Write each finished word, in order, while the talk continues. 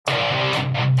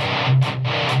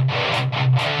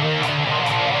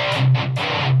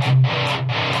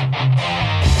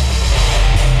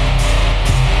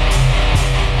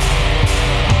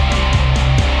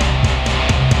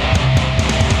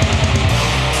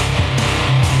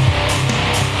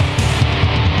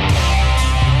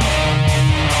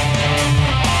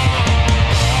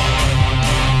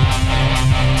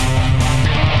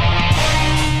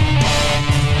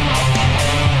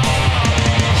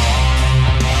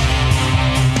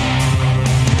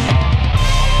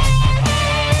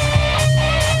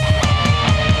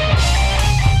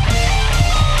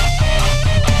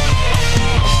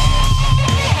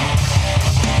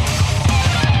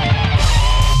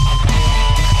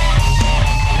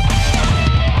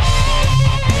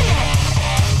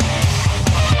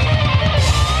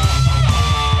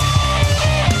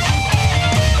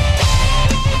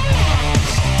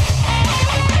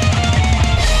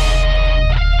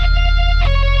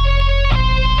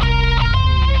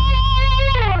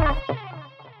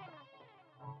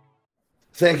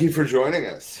Thank you for joining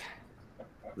us.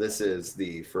 This is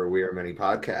the For We Are Many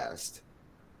podcast.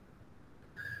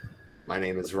 My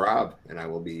name is Rob, and I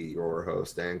will be your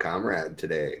host and comrade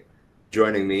today.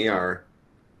 Joining me are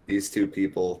these two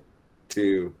people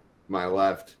to my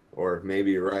left, or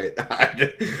maybe right.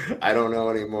 I don't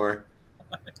know anymore.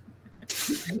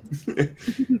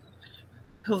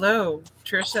 Hello,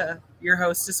 Trisha, your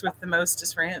hostess with the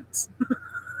mostest rants.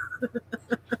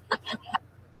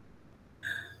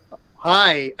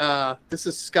 Hi, this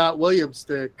is Scott Williams,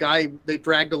 the guy they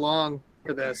dragged along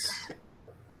for this.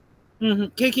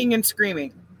 Kicking and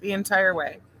screaming the entire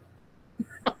way.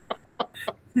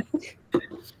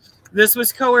 This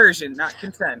was coercion, not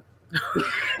consent.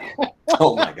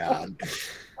 Oh my God.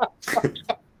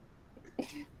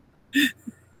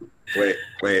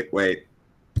 Wait.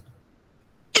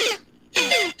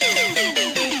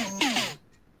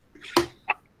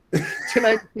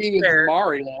 Tonight's theme is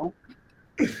Mario.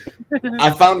 I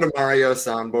found a Mario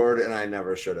soundboard and I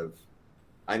never should have.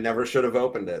 I never should have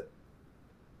opened it.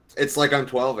 It's like I'm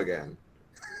 12 again.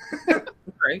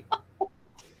 Right.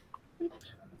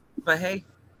 But hey,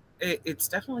 it's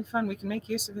definitely fun. We can make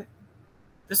use of it.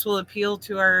 This will appeal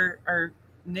to our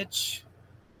niche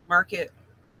market.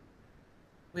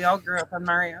 We all grew up on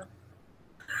Mario.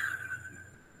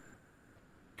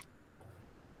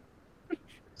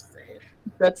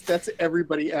 That's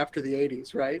everybody after the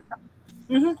 80s, right?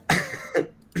 Mm-hmm.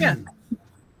 Yeah.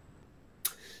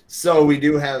 So we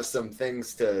do have some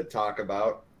things to talk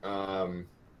about.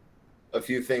 A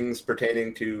few things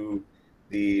pertaining to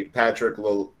the Patrick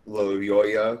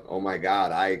Lyoya. Oh my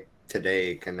God, I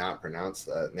today cannot pronounce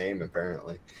that name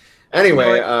apparently.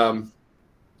 Anyway, I'm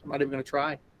not even gonna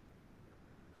try.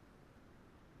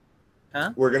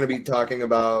 Huh? We're gonna be talking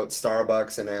about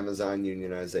Starbucks and Amazon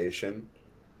unionization.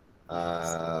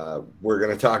 We're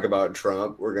gonna talk about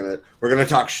Trump. We're gonna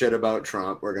talk shit about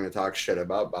Trump. We're gonna talk shit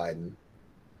about Biden.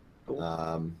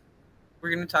 We're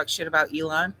gonna talk shit about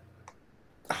Elon.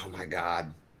 Oh my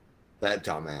God, that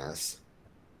dumbass.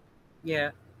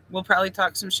 Yeah, we'll probably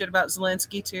talk some shit about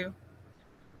Zelensky too.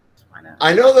 Why not?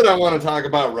 I know that I want to talk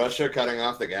about Russia cutting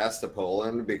off the gas to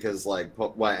Poland because, like,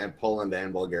 Poland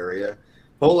and Bulgaria.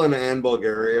 Poland and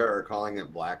Bulgaria are calling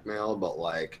it blackmail, but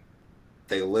like,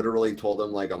 they literally told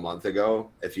them like a month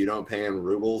ago, if you don't pay in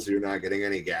rubles, you're not getting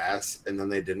any gas. And then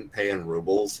they didn't pay in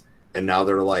rubles, and now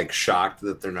they're like shocked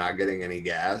that they're not getting any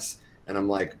gas. And I'm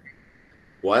like,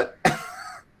 what?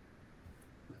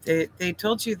 They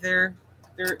told you they're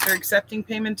accepting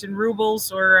payment in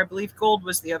rubles, or I believe gold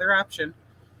was the other option.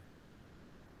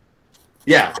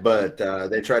 Yeah, but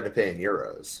they tried to pay in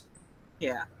euros.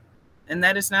 Yeah, and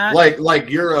that is not like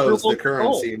euros the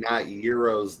currency, gold. not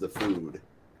euros the food.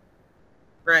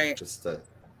 Right. Just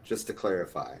to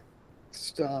clarify.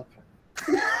 Stop.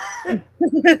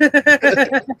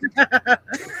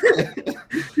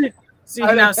 See,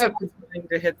 now someone's going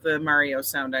to hit the Mario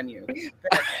sound on you.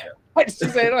 I just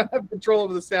say I don't have control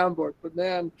over the soundboard, but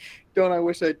man, don't I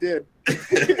wish I did.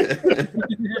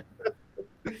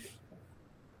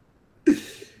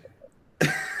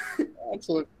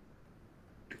 Excellent.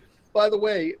 By the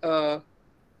way,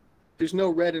 there's no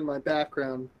red in my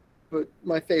background, but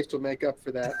my face will make up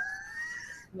for that.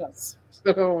 Yes.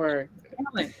 So don't worry.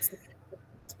 Balance.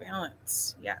 It's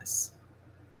balance. Yes.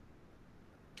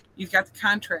 You've got the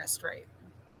contrast right.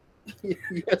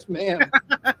 Yes, ma'am.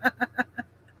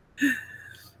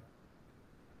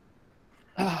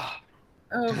 Oh,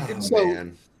 goodness. So,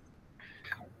 man.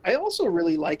 I also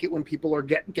really like it when people are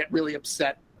get really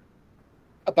upset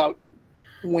about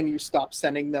when you stop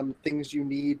sending them things you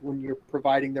need when you're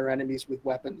providing their enemies with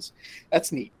weapons.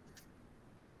 That's neat.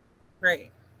 Right.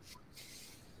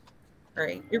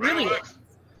 Right. It really is.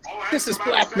 This is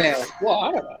blackmail. Well,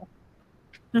 I don't know.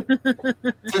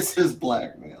 This is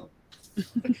blackmail.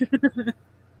 It's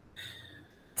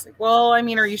like, well, I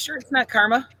mean, are you sure it's not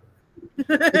karma?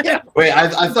 Yeah. Wait,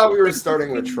 I thought we were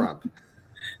starting with Trump.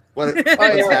 What's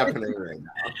happening right now?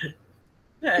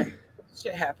 Yeah,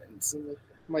 shit happens.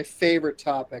 My favorite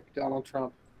topic, Donald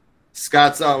Trump.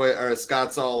 Scott's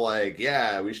all like,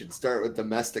 yeah, we should start with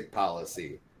domestic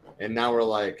policy. And now we're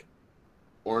like,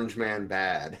 Orange Man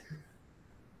bad.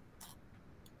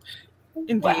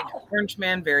 Indeed. Wow. Orange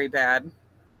Man, very bad.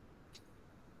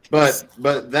 But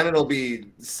then it'll be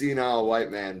senile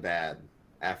white man bad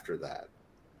after that.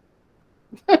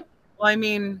 Well, I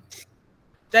mean,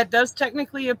 that does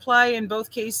technically apply in both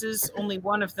cases. Only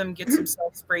one of them gets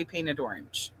himself spray painted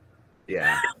orange.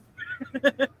 Yeah.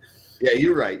 Yeah,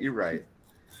 you're right.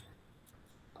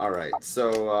 All right.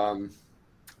 So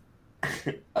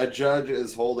a judge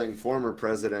is holding former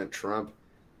President Trump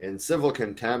in civil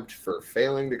contempt for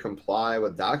failing to comply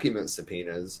with document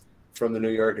subpoenas from the New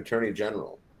York Attorney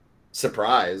General.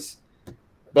 Surprise.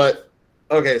 But,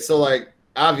 okay, so, like,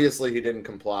 obviously he didn't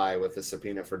comply with the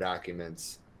subpoena for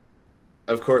documents.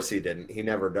 Of course he didn't. He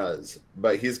never does.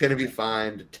 But he's going to be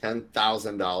fined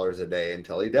 $10,000 a day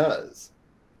until he does.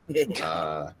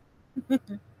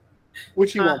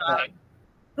 Which he won't pay.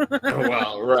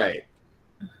 Well, right.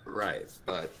 Right.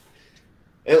 But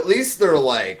at least they're,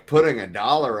 like, putting a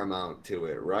dollar amount to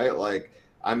it, right? Like,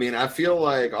 I mean, I feel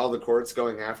like all the courts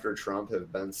going after Trump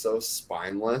have been so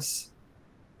spineless.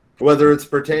 Whether it's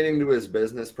pertaining to his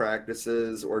business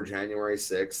practices or January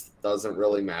 6th doesn't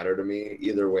really matter to me.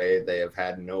 Either way, they have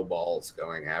had no balls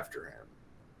going after him.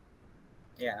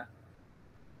 Yeah.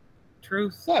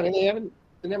 Truth. No, I mean,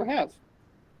 they never have.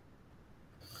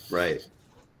 Right.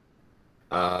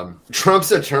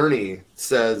 Trump's attorney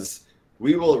says,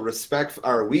 we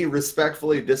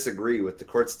respectfully disagree with the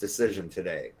court's decision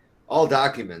today. All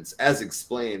documents, as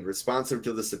explained, responsive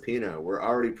to the subpoena, were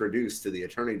already produced to the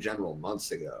Attorney General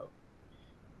months ago.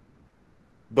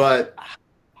 But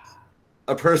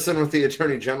a person with the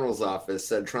Attorney General's office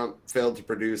said Trump failed to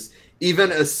produce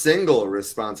even a single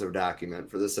responsive document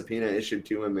for the subpoena issued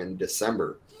to him in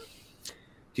December.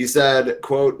 He said,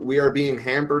 quote, we are being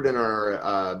hampered in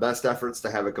our best efforts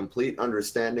to have a complete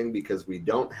understanding because we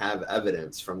don't have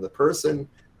evidence from the person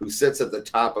who sits at the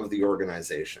top of the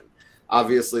organization.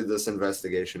 Obviously, this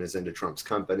investigation is into Trump's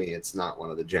company. It's not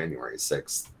one of the January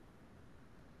 6th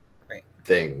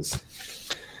things.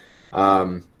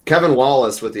 Kevin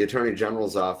Wallace with the Attorney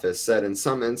General's office said in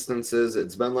some instances,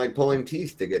 it's been like pulling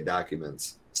teeth to get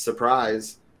documents.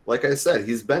 Surprise. Like I said,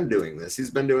 he's been doing this.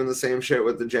 He's been doing the same shit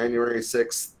with the January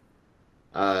 6th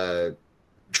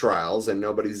trials, and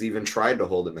nobody's even tried to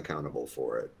hold him accountable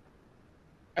for it.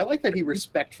 I like that he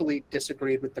respectfully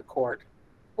disagreed with the court.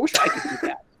 I wish I could do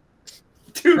that.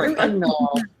 Dude,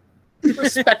 No.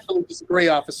 Respectfully disagree,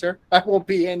 officer. I will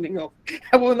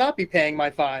not be paying my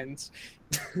fines.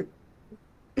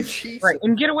 Right,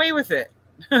 and get away with it.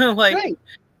 Like, right.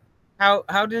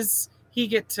 how does he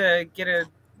get to get a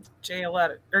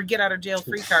get out of jail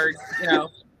free card? You know,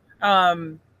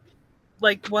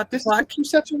 like what the fuck? Two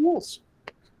sets of rules.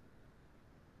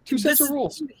 Two sets of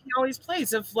rules. He always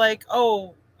plays of like,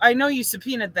 oh, I know you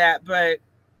subpoenaed that, but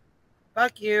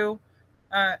fuck you.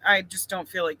 I just don't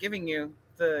feel like giving you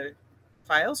the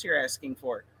files you're asking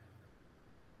for.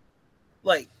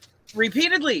 Like,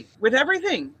 repeatedly with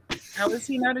everything. How is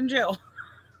he not in jail?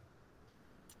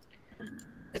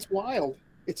 It's wild.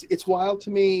 It's wild to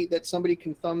me that somebody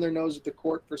can thumb their nose at the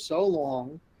court for so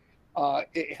long,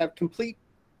 have complete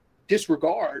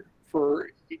disregard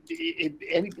for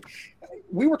anything.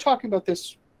 We were talking about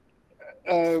this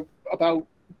about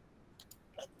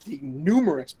the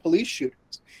numerous police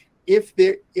shootings. If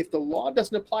the law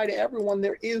doesn't apply to everyone,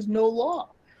 there is no law.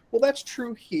 Well, that's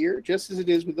true here, just as it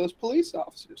is with those police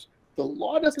officers. The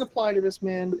law doesn't apply to this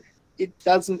man. It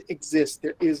doesn't exist.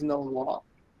 There is no law.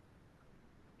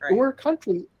 Right. We're a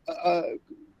country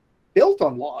built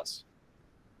on laws.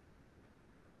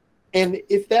 And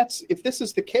if this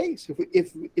is the case,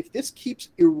 if this keeps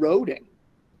eroding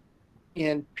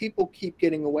and people keep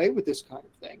getting away with this kind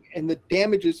of thing, and the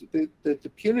damages,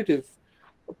 the punitive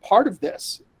part of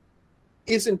this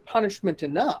isn't punishment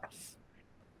enough,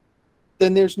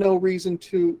 then there's no reason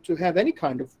to have any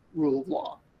kind of rule of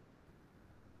law.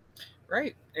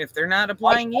 Right. If they're not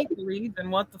applying equally, then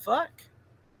what the fuck?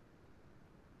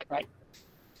 Right.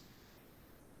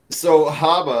 So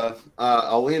Habba,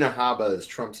 Alina Habba is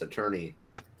Trump's attorney,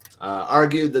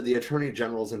 argued that the Attorney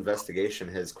General's investigation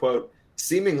has, quote,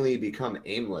 seemingly become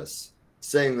aimless,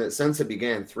 saying that since it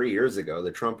began 3 years ago,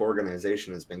 the Trump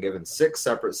organization has been given 6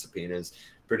 separate subpoenas,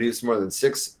 produced more than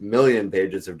 6 million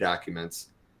pages of documents,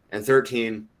 and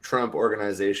 13 Trump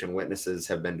organization witnesses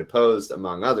have been deposed,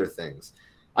 among other things.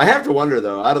 I have to wonder,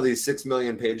 though, out of these 6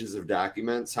 million pages of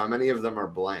documents, how many of them are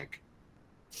blank?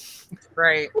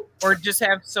 Right. Or just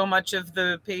have so much of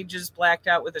the pages blacked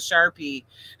out with a Sharpie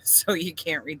so you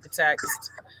can't read the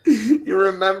text. You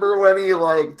remember when he,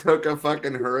 like, took a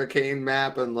fucking hurricane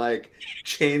map and, like,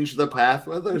 changed the path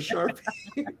with a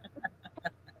Sharpie?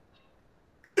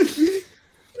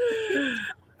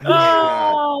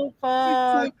 Oh,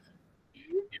 fuck.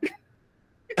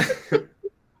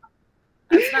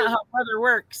 That's not how weather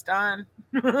works, Don.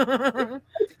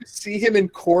 See him in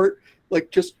court, like,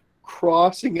 just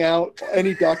crossing out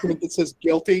any document that says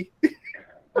guilty.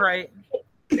 Right.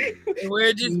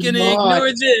 We're just going to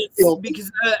ignore this because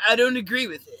I don't agree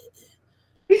with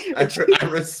it. I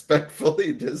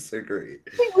respectfully disagree.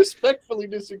 I respectfully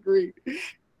disagree.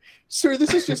 Sir,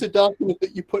 this is just a document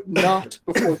that you put not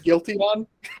before guilty on.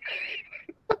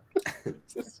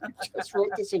 Just wrote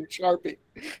this in Sharpie.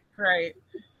 Right.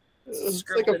 It's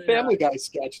like a Family Guy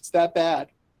sketch. It's that bad.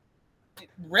 It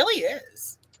really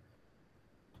is.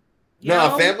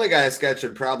 A Family Guy sketch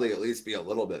would probably at least be a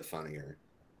little bit funnier.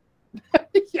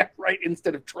 Yeah, right.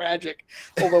 Instead of tragic.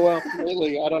 Although, well,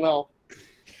 really, I don't know.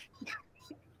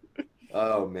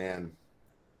 Oh, man.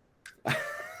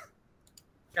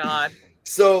 God.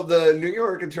 So the New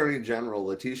York Attorney General,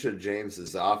 Letitia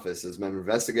James's office, has been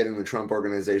investigating the Trump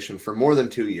Organization for more than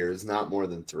 2 years, not more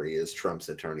than 3, as Trump's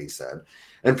attorney said,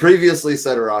 and previously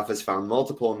said her office found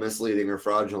multiple misleading or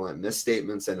fraudulent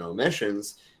misstatements and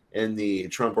omissions in the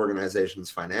Trump Organization's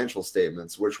financial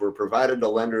statements, which were provided to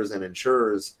lenders and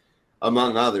insurers,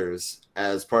 among others,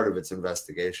 as part of its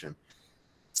investigation.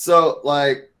 So,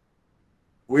 like,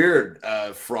 weird.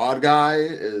 Fraud guy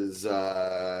is,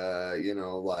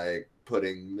 like,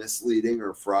 putting misleading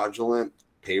or fraudulent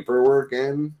paperwork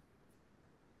in.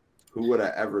 Who would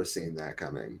have ever seen that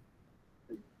coming?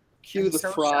 Cue the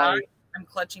Fry. Shocked. I'm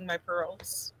clutching my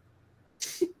pearls.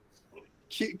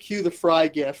 Cue the Fry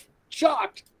gif.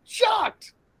 Shocked.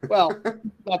 Well,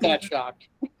 not that shocked.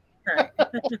 Right.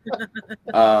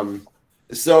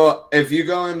 So if you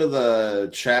go into the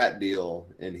chat deal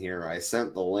in here, I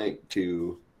sent the link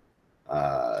to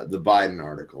the Biden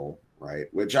article, right?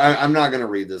 Which I'm not going to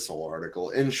read this whole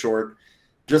article. In short,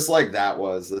 just like that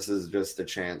was, this is just a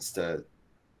chance to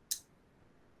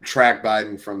track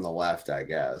Biden from the left, I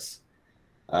guess.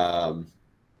 I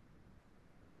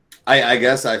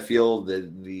guess I feel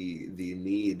the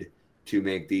need to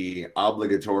make the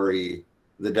obligatory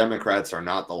 "the Democrats are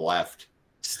not the left"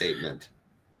 statement.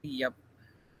 Yep.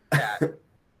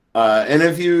 And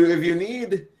if you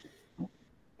need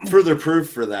further proof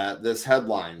for that, this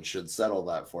headline should settle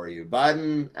that for you.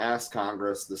 Biden asked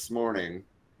Congress this morning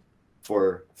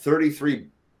for $33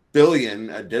 billion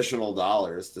additional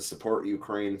dollars to support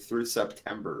Ukraine through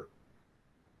September.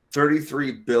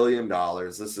 $33 billion.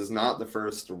 This is not the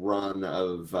first run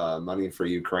of money for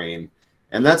Ukraine,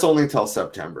 and that's only till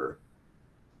September.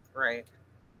 Right.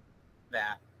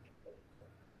 That.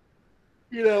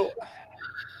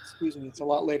 Excuse me, it's a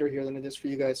lot later here than it is for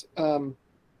you guys.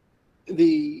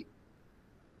 The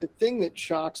thing that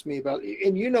shocks me about,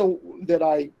 and you know that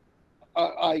I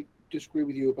disagree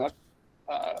with you about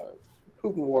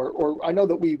Putin war, or I know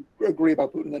that we agree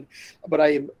about Putin, but I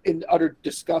am in utter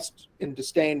disgust and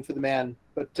disdain for the man.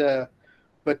 And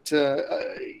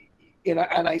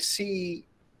I see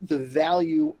the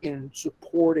value in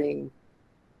supporting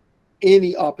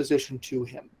any opposition to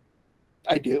him.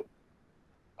 I do.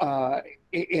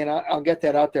 And I'll get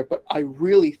that out there, but I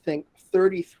really think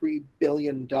 $33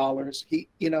 billion,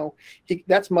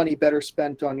 that's money better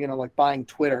spent on, like buying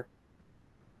Twitter.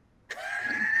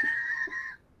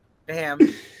 Damn.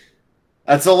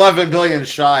 That's 11 billion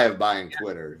shy of buying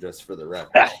Twitter, just for the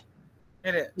record.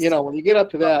 It is. When you get up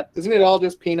to that, isn't it all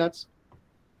just peanuts?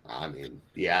 I mean,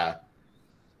 yeah.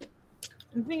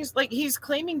 And things like he's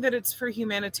claiming that it's for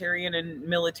humanitarian and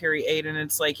military aid, and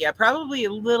it's like, yeah, probably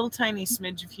a little tiny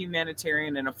smidge of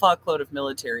humanitarian and a fuckload of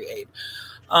military aid.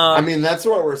 I mean, that's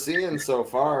what we're seeing so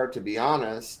far, to be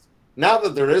honest. Not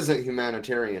that there isn't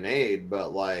humanitarian aid,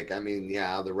 but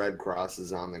the Red Cross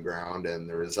is on the ground, and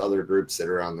there's other groups that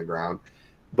are on the ground.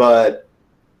 But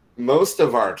most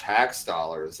of our tax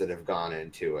dollars that have gone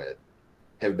into it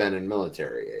have been in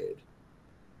military aid.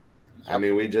 I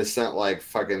mean, we just sent like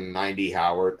fucking 90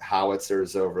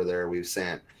 howitzers over there. We've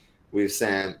sent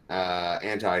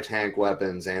anti-tank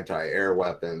weapons, anti-air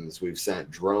weapons. We've sent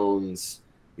drones.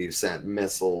 We've sent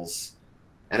missiles,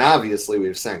 and obviously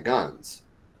we've sent guns.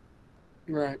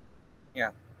 Right.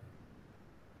 Yeah.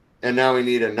 And now we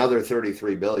need another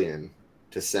 $33 billion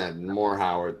to send more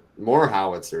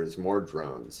howitzers, more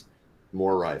drones,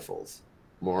 more rifles,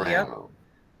 more ammo.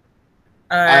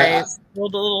 I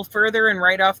scrolled a little further, and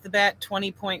right off the bat,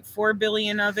 $20.4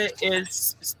 billion of it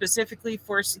is specifically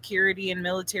for security and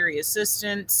military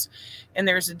assistance, and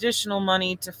there's additional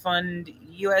money to fund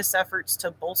U.S. efforts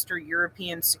to bolster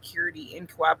European security in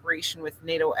cooperation with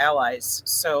NATO allies.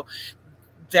 So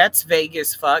that's vague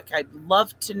as fuck. I'd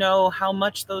love to know how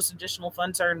much those additional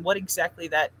funds are and what exactly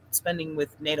that spending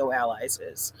with NATO allies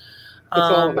is. It's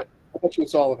all of it. I bet you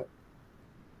it's all of it.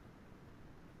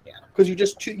 Because you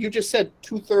just said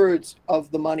 2/3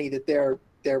 of the money that they're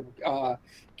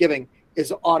giving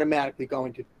is automatically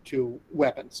going to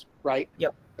weapons, right?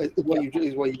 Yep. Is what you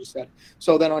just said.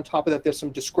 So then on top of that, there's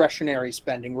some discretionary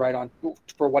spending right on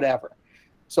for whatever.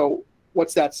 So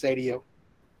what's that say to you?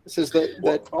 This is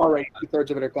that already 2/3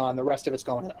 of it are gone. The rest of it's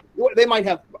going. They might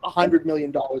have $100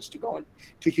 million to go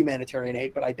into humanitarian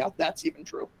aid, but I doubt that's even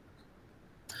true.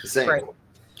 Same. Right.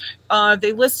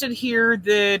 They listed here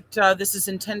that this is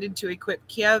intended to equip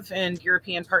Kiev and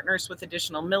European partners with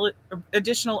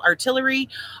additional artillery,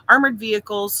 armored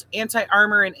vehicles,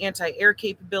 anti-armor and anti-air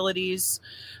capabilities.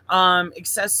 I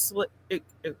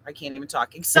can't even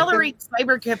talk. Accelerate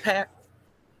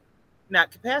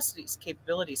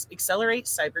capabilities. Accelerate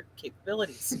cyber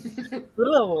capabilities.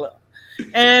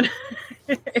 And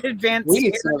advanced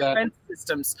air defense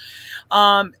systems.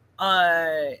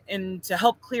 And to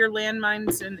help clear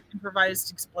landmines and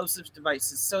improvised explosive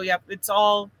devices. So, yeah, it's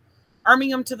all arming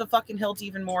them to the fucking hilt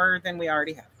even more than we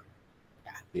already have.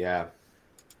 Yeah.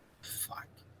 Fuck.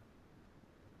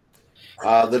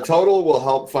 The total will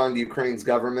help fund Ukraine's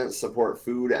government, support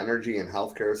food, energy, and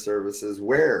healthcare services.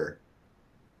 Where?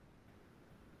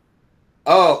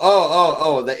 The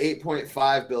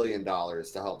 $8.5 billion to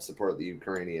help support the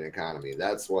Ukrainian economy.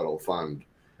 That's what'll fund,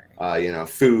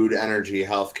 food, energy,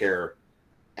 healthcare,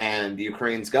 and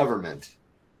Ukraine's government.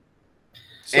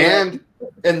 So, and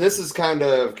this is kind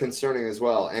of concerning as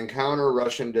well, and counter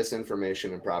Russian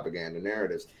disinformation and propaganda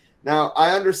narratives. Now,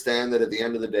 I understand that at the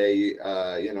end of the day,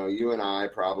 you and I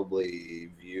probably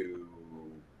view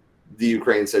the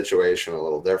Ukraine situation a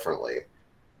little differently.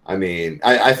 I mean,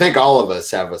 I think all of us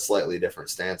have a slightly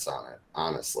different stance on it,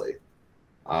 honestly.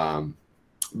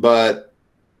 But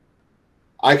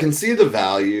I can see the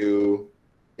value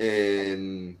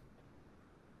in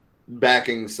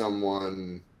backing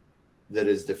someone that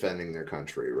is defending their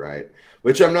country, right?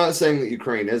 Which I'm not saying that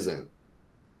Ukraine isn't.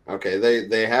 Okay,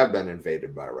 they have been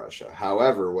invaded by Russia.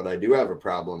 However, what I do have a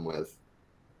problem with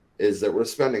is that we're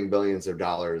spending billions of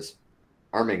dollars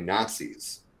arming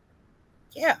Nazis.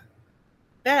 Yeah,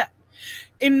 that.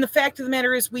 And the fact of the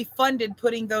matter is we funded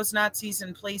putting those Nazis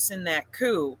in place in that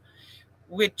coup,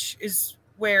 which is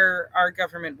where our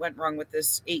government went wrong with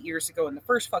this 8 years ago in the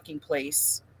first fucking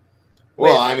place.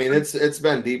 Well, I mean, it's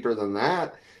been deeper than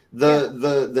that.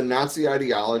 The Nazi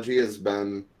ideology has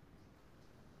been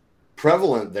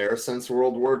prevalent there since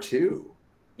World War II.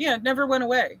 Yeah, it never went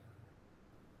away.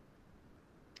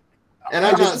 And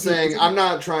I'm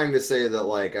not trying to say that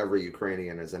like every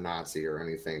Ukrainian is a Nazi or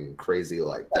anything crazy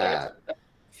like that.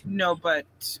 No, but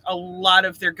a lot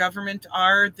of their government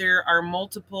are. There are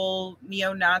multiple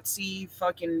neo-Nazi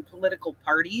fucking political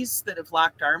parties that have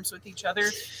locked arms with each other,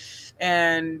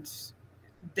 and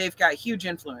they've got huge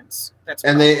influence.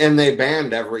 They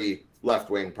banned every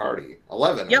left-wing party,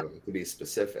 11 of them to be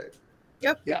specific.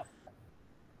 Yep.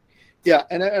 Yeah,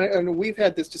 and we've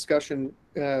had this discussion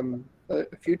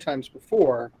a few times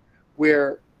before,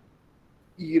 where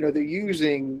they're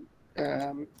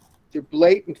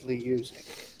blatantly using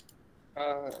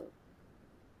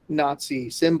Nazi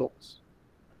symbols,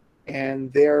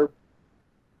 and they're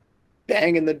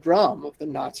banging the drum of the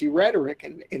Nazi rhetoric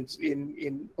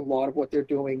in a lot of what they're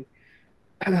doing.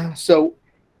 So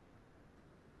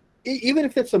even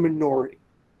if that's a minority,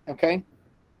 okay,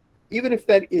 even if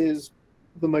that is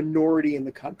the minority in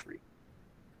the country,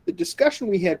 the discussion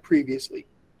we had previously,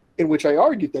 in which I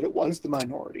argued that it was the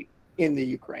minority in the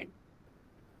Ukraine,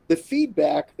 the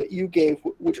feedback that you gave,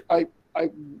 which I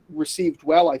received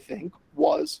well, I think,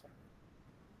 was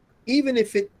even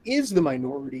if it is the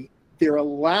minority, they're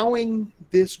allowing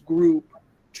this group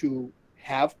to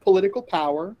have political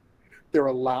power. They're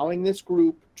allowing this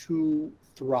group to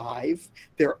thrive.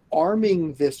 They're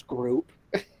arming this group,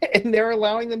 and they're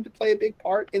allowing them to play a big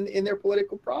part in their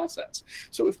political process.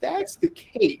 So if that's the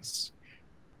case,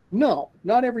 no,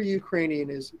 not every Ukrainian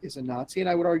is a Nazi, and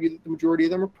I would argue that the majority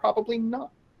of them are probably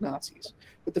not Nazis.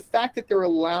 But the fact that they're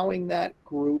allowing that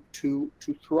group to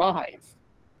thrive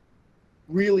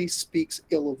really speaks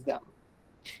ill of them.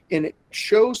 And it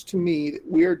shows to me that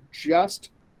we're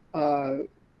just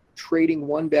trading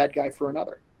one bad guy for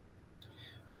another.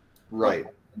 Right.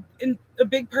 And a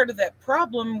big part of that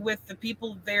problem with the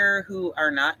people there who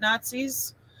are not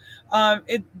Nazis,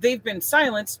 they've been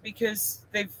silenced because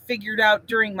they've figured out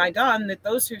during Maidan that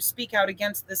those who speak out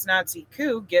against this Nazi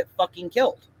coup get fucking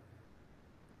killed.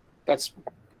 That's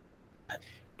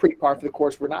pretty par for the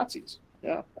course for Nazis.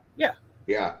 Yeah.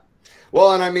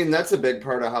 Well, and I mean, that's a big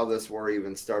part of how this war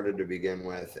even started to begin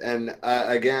with. And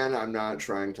again, I'm not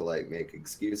trying to make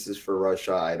excuses for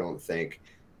Russia. I don't think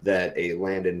that a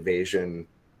land invasion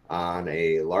on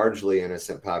a largely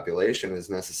innocent population is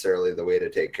necessarily the way to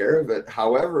take care of it.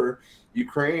 However,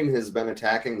 Ukraine has been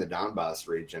attacking the Donbass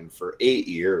region for 8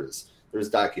 years. There's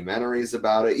documentaries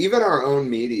about it. Even our own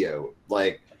media,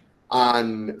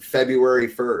 on February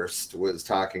 1st, was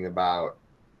talking about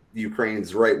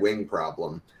Ukraine's right-wing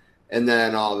problem. And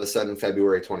then all of a sudden,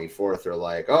 February 24th, they're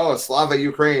like, "Oh, Slava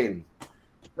Ukraine!"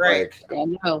 Right. Like,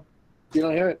 Oh, no, you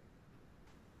don't hear it.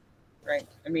 Right.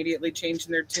 Immediately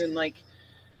changing their tune, like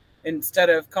instead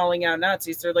of calling out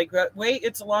Nazis, they're like, "Wait,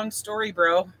 it's a long story,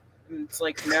 bro." And it's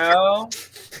like, no,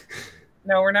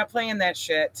 we're not playing that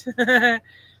shit.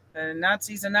 A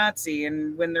Nazi's a Nazi,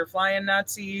 and when they're flying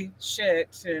Nazi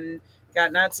shit and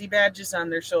got Nazi badges on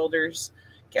their shoulders,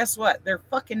 guess what? They're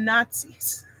fucking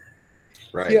Nazis.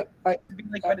 right? Yeah, But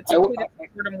it's okay to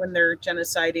support them when they're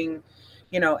genociding,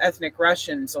 ethnic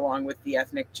Russians along with the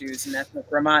ethnic Jews and ethnic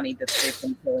Romani that they've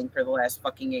been killing for the last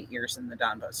fucking 8 years in the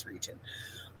Donbas region.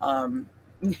 And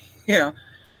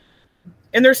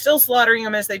they're still slaughtering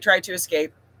them as they try to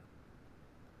escape.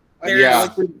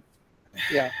 Yeah.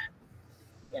 Yeah.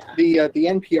 Yeah. The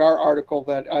NPR article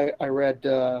that I read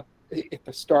at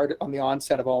the start, on the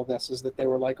onset of all this, is that they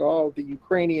were like, "Oh, the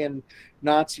Ukrainian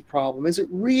Nazi problem, is it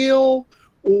real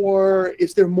or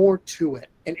is there more to it?"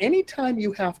 And anytime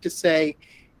you have to say,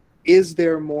 "Is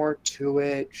there more to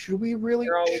it?" Should we really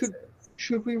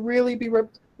be?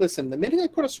 Listen, the minute I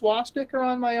put a swastika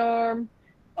on my arm,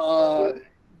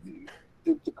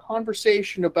 the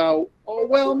conversation about, "Oh,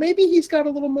 well, maybe he's got a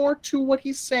little more to what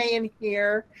he's saying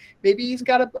here. Maybe he's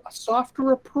got a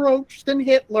softer approach than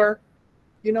Hitler."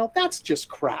 That's just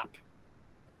crap.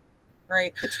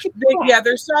 Right. It's just Yeah, crap.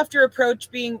 their softer approach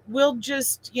being, we'll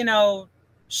just,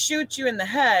 shoot you in the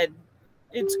head.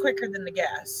 It's quicker than the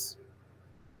gas.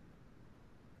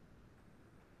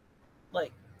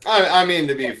 Like, I mean,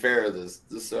 to be fair, the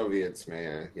Soviets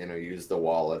may, use the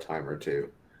wall a time or two.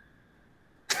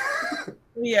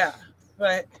 yeah,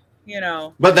 but,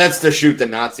 But that's to shoot the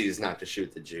Nazis, not to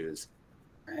shoot the Jews.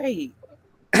 right.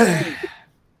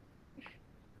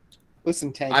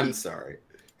 Listen, Tanky. I'm sorry.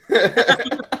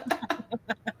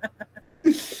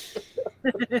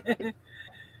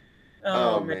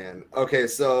 Oh man. Okay,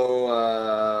 so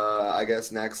I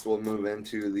guess next we'll move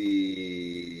into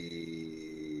the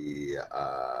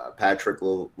Patrick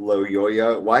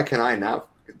Loyola. Why can I not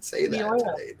say that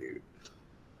today, dude?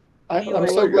 I'm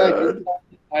so glad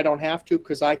I don't have to,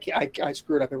 because I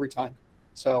screw it up every time.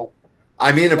 So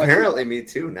I mean, apparently me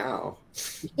too now.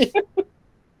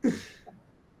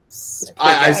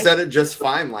 I said it just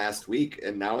fine last week,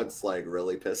 and now it's like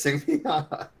really pissing me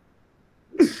off.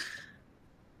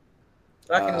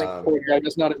 Poor guy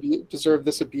does not deserve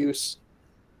this abuse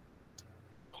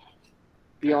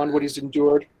beyond what he's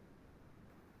endured.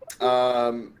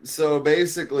 So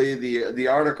basically, the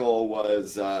article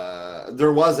was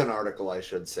there was an article, I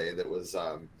should say, that was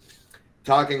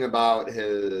talking about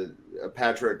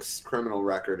Patrick's criminal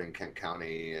record in Kent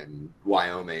County and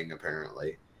Wyoming,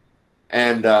 apparently.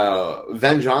 And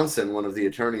Ven Johnson, one of the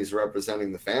attorneys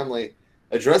representing the family,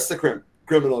 addressed the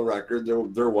criminal record.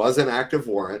 There was an active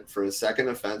warrant for a second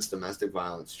offense domestic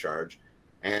violence charge.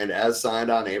 And as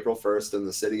signed on April 1st in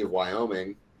the city of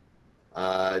Wyoming,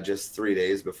 just 3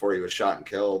 days before he was shot and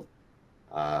killed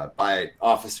by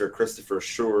Officer Christopher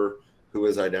Schur, who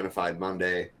was identified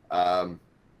Monday,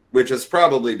 which is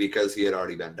probably because he had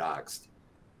already been doxxed.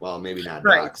 Well, maybe not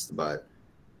doxxed, but...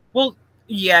 Well,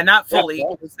 yeah, not fully,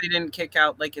 because they didn't kick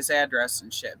out like his address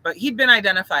and shit. But he'd been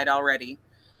identified already.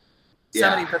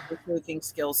 Somebody put the sleuthing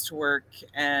skills to work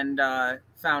and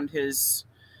found his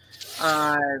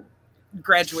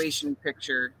graduation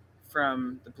picture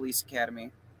from the police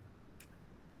academy.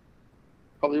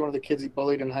 Probably one of the kids he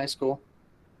bullied in high school.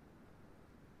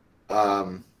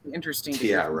 Interesting.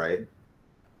 Yeah, right.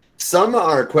 Some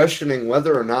are questioning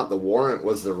whether or not the warrant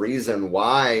was the reason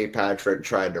why Patrick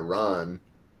tried to run,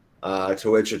 to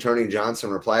which Attorney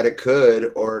Johnson replied it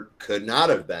could or could not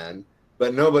have been,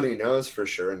 but nobody knows for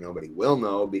sure, and nobody will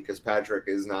know because Patrick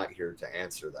is not here to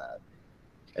answer that.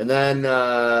 And then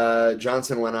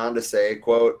Johnson went on to say,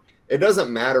 quote, "It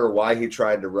doesn't matter why he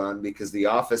tried to run because the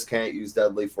office can't use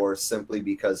deadly force simply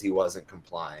because he wasn't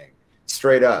complying."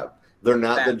 Straight up. They're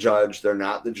not the judge. They're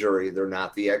not the jury. They're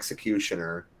not the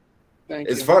executioner.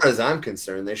 As far as I'm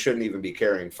concerned, they shouldn't even be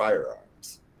carrying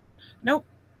firearms. Nope.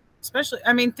 Especially,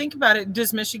 I mean, think about it.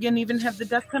 Does Michigan even have the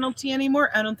death penalty anymore?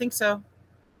 I don't think so.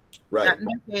 Right.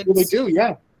 Well, they do,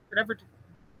 yeah. Whatever.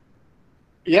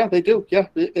 Yeah, they do. Yeah,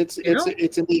 it's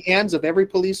in the hands of every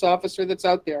police officer that's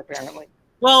out there, apparently.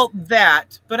 Well,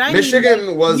 that, but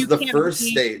Michigan was the first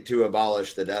state to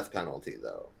abolish the death penalty,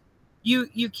 though.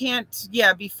 You can't,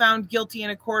 be found guilty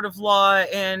in a court of law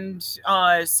and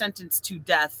sentenced to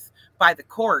death by the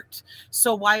court.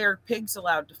 So why are pigs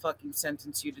allowed to fucking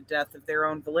sentence you to death of their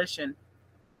own volition?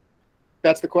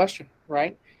 That's the question,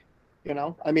 right?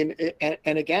 I mean,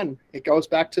 and again, it goes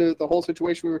back to the whole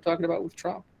situation we were talking about with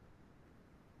Trump.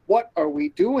 What are we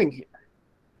doing here?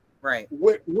 Right.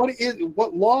 What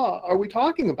law are we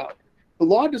talking about? The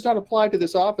law does not apply to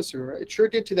this officer. It sure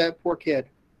did to that poor kid.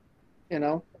 You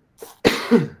know.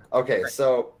 Okay, Right.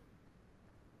 so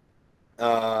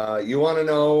you want to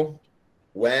know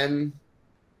when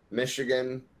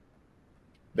Michigan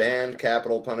banned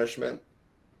capital punishment?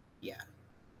 Yeah.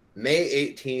 May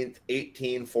 18th,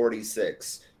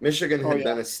 1846. Michigan had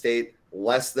been a state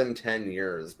less than 10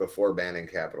 years before banning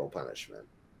capital punishment.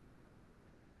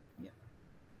 Yeah.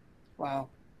 Wow.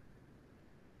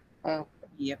 Wow.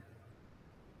 Yep.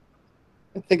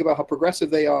 And think about how progressive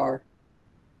they are,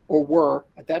 or were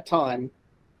at that time,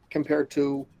 compared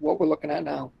to what we're looking at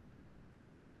now.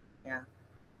 Yeah.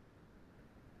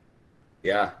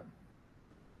 Yeah.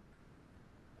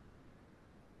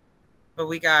 But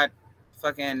we got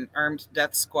fucking armed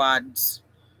death squads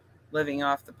living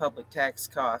off the public tax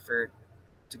coffer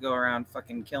to go around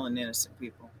fucking killing innocent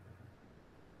people.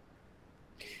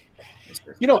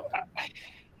 You know,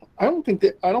 I don't think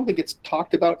it's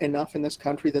talked about enough in this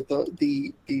country that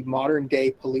the modern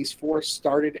day police force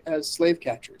started as slave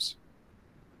catchers.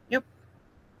 Yep.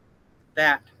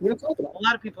 That. We don't talk about it. A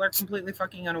lot of people are completely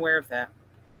fucking unaware of that.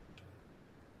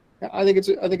 I think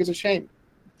it's a shame.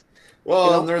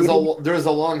 Well, there's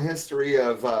a long history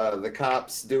of the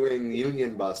cops doing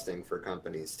union busting for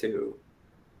companies too.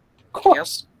 Of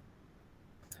course. Yep.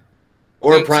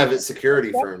 Or private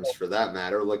security firms, for that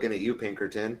matter. Looking at you,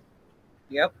 Pinkerton.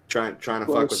 Yep. Trying to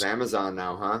fuck with Amazon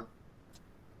now, huh?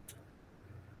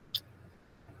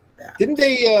 Yeah.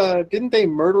 Didn't they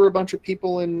murder a bunch of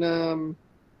people in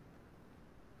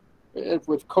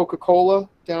with Coca-Cola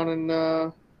down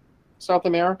in South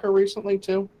America recently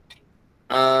too?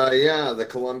 Yeah, the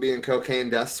Colombian cocaine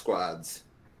death squads.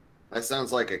 That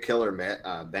sounds like a killer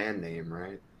band name,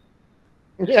 right?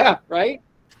 Yeah, right.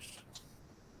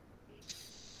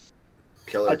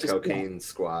 Killer Cocaine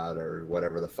Squad, or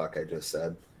whatever the fuck I just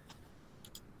said.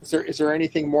 Is there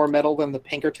anything more metal than the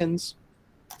Pinkertons?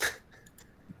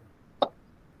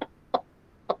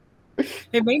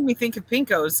 It made me think of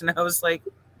Pinkos, and I was like,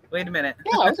 wait a minute.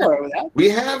 Yeah, I was all right with that. We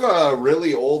have a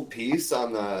really old piece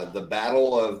on the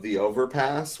Battle of the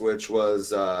Overpass, which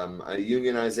was a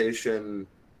unionization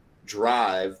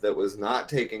drive that was not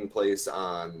taking place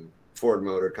on Ford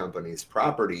Motor Company's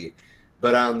property,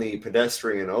 but on the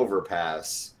pedestrian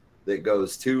overpass that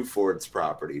goes to Ford's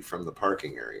property from the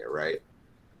parking area, right?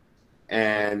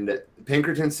 And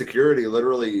Pinkerton security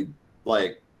literally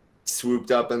like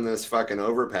swooped up in this fucking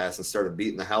overpass and started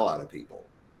beating the hell out of people.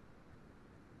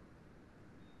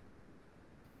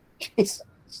 Jesus.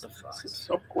 So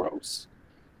gross.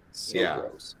 So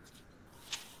gross.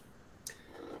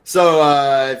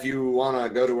 So if you want to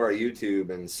go to our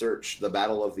YouTube and search the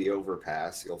Battle of the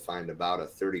Overpass, you'll find about a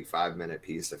 35-minute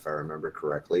piece, if I remember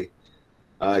correctly,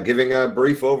 giving a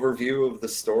brief overview of the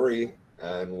story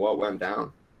and what went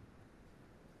down.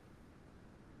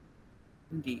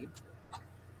 Indeed.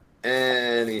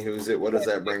 Anywho's what does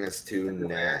that bring us to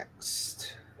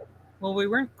next? Well, we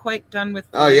weren't quite done with.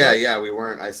 Oh yeah, we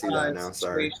weren't. I see that now.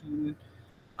 Sorry.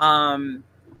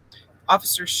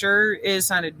 Officer Schur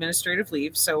is on administrative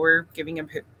leave, so we're giving him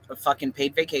a fucking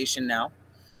paid vacation now.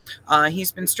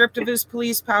 He's been stripped of his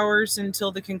police powers until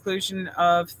the conclusion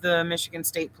of the Michigan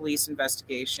State Police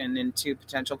investigation into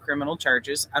potential criminal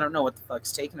charges. I don't know what the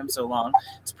fuck's taking him so long.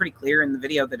 It's pretty clear in the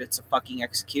video that it's a fucking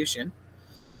execution.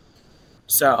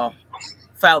 So,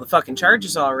 file the fucking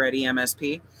charges already,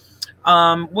 MSP.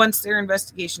 Once their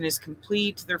investigation is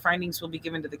complete, their findings will be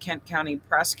given to the Kent County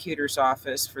Prosecutor's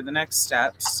Office for the next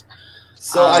steps.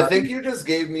 So I think you just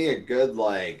gave me a good,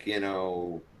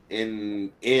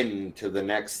 into the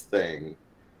next thing.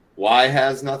 Why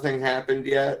has nothing happened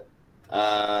yet?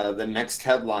 The next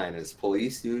headline is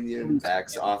Police Union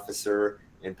backs officer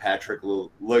in Patrick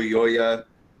Loyola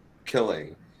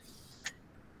killing.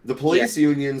 The police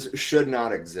unions should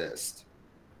not exist.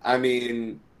 I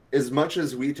mean, as much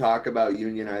as we talk about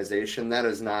unionization, that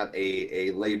is not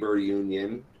a labor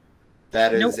union.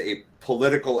 That is a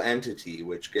political entity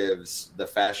which gives the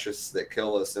fascists that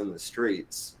kill us in the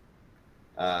streets,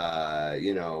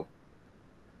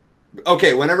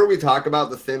 Okay, whenever we talk about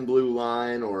the thin blue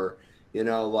line or,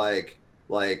 like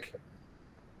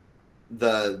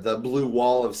the blue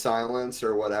wall of silence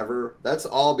or whatever, that's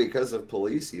all because of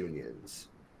police unions.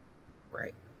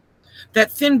 Right.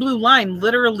 That thin blue line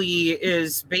literally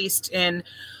is based in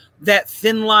that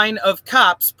thin line of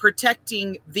cops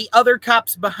protecting the other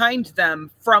cops behind them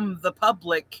from the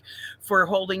public for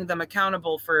holding them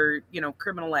accountable for,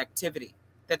 criminal activity.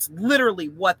 That's literally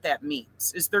what that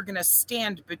means, is they're going to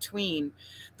stand between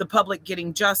the public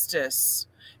getting justice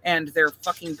and their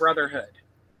fucking brotherhood.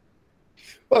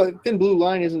 Well, thin blue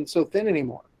line isn't so thin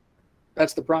anymore.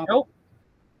 That's the problem. Nope.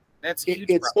 That's a huge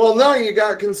It's problem. Well, no, you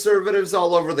got conservatives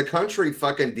all over the country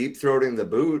fucking deep throating the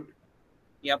boot.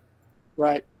 Yep.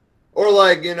 right. Or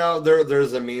like,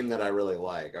 there's a meme that I really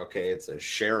like. Okay, it's a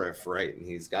sheriff, right? And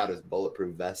he's got his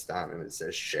bulletproof vest on and it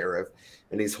says sheriff.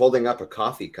 And he's holding up a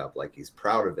coffee cup like he's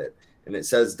proud of it. And it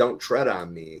says, "Don't tread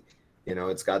on me."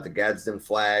 It's got the Gadsden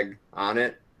flag on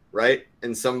it, right?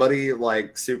 And somebody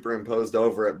like superimposed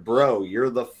over it, "Bro, you're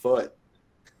the foot."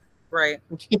 Right.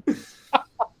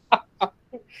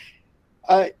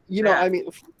 I mean,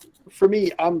 for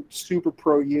me, I'm super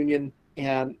pro-union,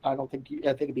 and I think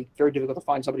it'd be very difficult to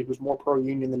find somebody who's more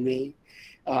pro-union than me.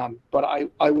 But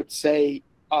I would say,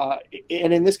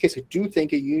 and in this case, I do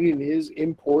think a union is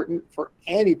important for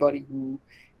anybody who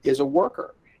is a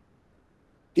worker.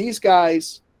 These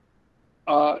guys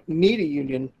need a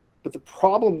union, but the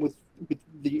problem with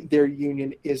their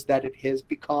union is that it has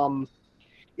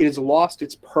lost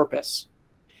its purpose.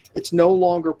 It's no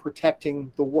longer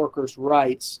protecting the workers'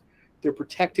 rights. They're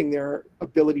protecting their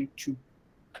ability to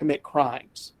commit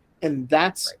crimes. And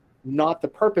that's not the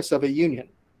purpose of a union.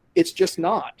 It's just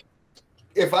not.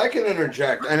 If I can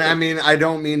interject, and I mean, I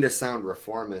don't mean to sound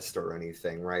reformist or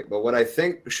anything, right? But what I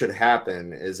think should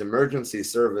happen is emergency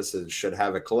services should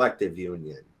have a collective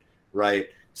union, right?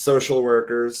 Social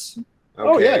workers, okay,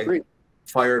 Oh, yeah, agreed.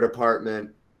 fire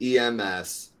department,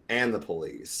 EMS, and the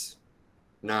police,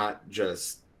 not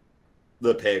just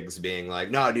the pigs being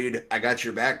like, "No, dude, I got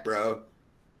your back, bro."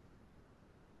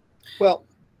 Well,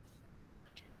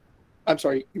 I'm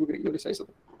sorry, you were going to say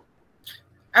something.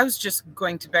 I was just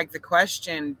going to beg the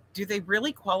question, do they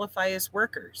really qualify as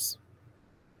workers?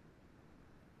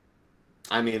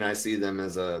 I mean, I see them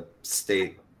as a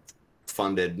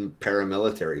state-funded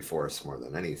paramilitary force more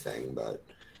than anything, but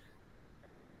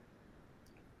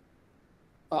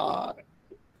Who are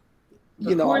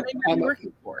they really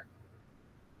working for?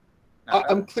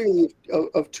 I'm clearly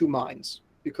of two minds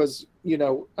because,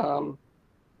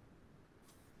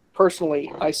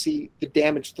 personally, I see the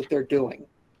damage that they're doing,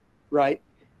 right?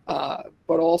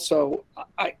 But also,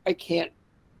 I can't.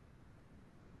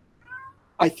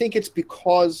 I think it's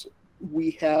because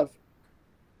we have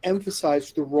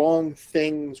emphasized the wrong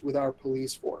things with our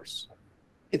police force.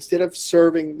 Instead of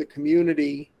serving the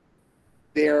community,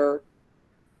 they're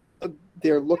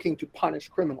looking to punish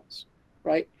criminals,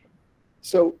 right?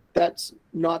 So that's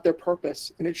not their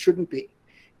purpose, and it shouldn't be.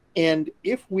 And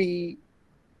if we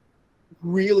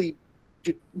really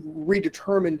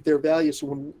redetermined their values, so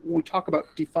when we talk about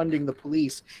defunding the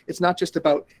police, it's not just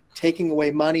about taking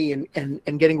away money and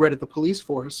getting rid of the police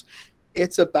force.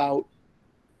 It's about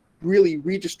really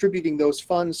redistributing those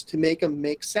funds to make them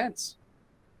make sense,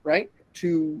 right?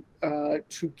 To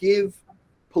give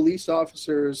police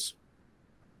officers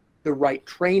the right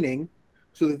training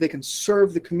so that they can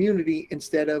serve the community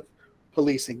instead of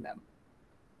policing them.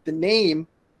 The name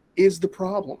is the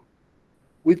problem.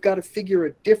 We've got to figure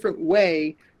a different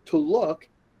way to look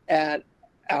at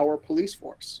our police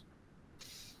force.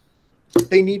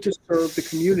 They need to serve the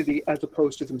community as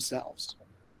opposed to themselves,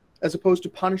 as opposed to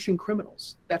punishing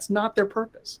criminals. That's not their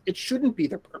purpose. It shouldn't be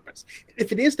their purpose.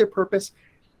 If it is their purpose,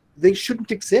 they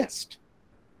shouldn't exist.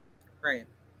 Right.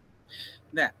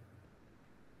 That.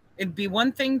 It'd be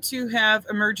one thing to have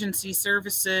emergency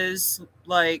services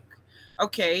like,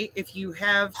 okay, if you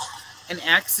have an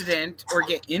accident or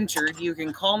get injured, you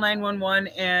can call 911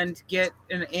 and get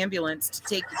an ambulance to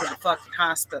take you to the fucking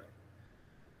hospital.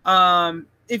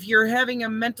 If you're having a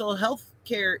mental health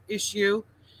care issue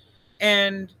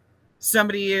and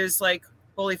somebody is like,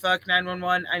 holy fuck,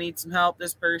 911, I need some help.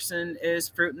 This person is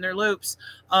fruiting their loops.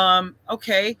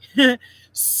 Okay,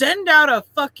 send out a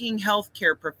fucking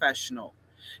healthcare professional,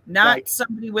 not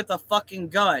somebody with a fucking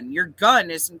gun. Your gun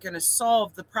isn't going to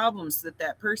solve the problems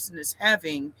that person is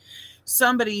having.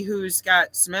 Somebody who's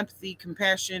got some empathy,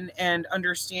 compassion, and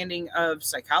understanding of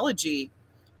psychology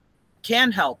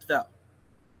can help, though.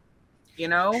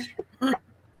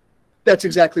 That's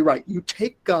exactly right. You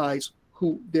take guys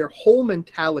who their whole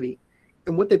mentality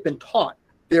and what they've been taught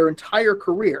their entire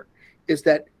career is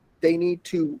that they need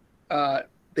to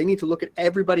look at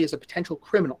everybody as a potential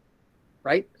criminal,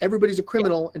 right? Everybody's a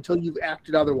criminal until you've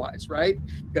acted otherwise, right?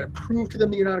 You got to prove to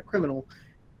them that you're not a criminal.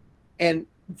 And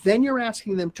then you're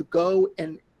asking them to go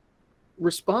and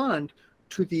respond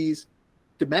to these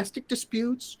domestic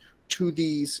disputes, to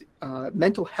these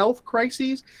mental health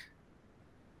crises.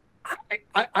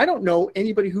 I don't know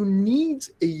anybody who needs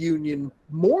a union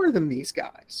more than these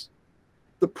guys.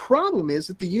 The problem is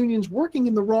that the union's working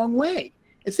in the wrong way.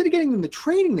 Instead of getting them the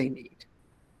training they need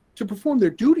to perform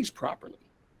their duties properly,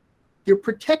 they're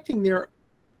protecting their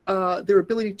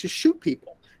ability to shoot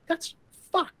people. That's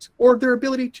fucked. Or their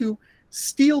ability to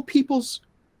steal people's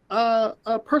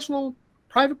personal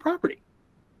private property.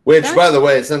 Which, by the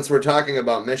way, since we're talking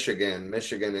about Michigan,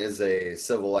 Michigan is a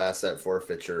civil asset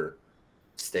forfeiture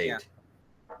state.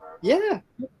 Yeah.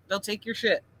 They'll take your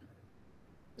shit.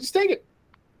 Just take it.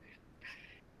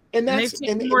 And that's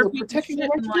and they're protecting the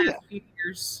right to do that. Few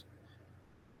years.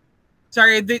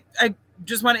 Sorry, I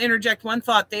just want to interject one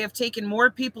thought. They have taken more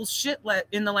people's shit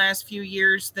in the last few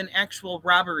years than actual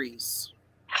robberies.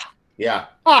 Yeah.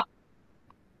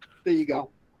 There you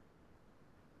go.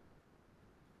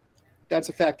 That's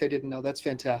a fact I didn't know. That's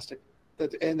fantastic.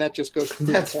 And that just goes to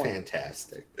That's the point.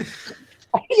 fantastic.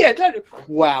 Yeah.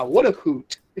 Wow. What a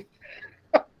hoot.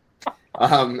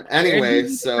 Anyway,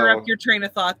 so interrupt your train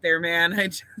of thought there, man. I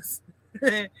just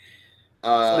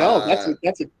no,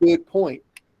 that's a good point.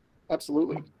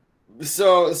 Absolutely.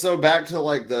 So back to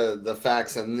like the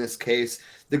facts in this case.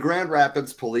 The Grand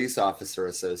Rapids Police Officer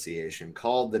Association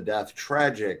called the death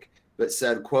tragic, but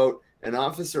said, quote, "An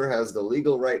officer has the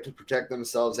legal right to protect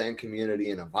themselves and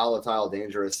community in a volatile,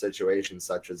 dangerous situation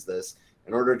such as this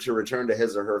in order to return to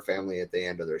his or her family at the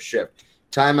end of their shift."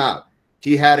 Time out.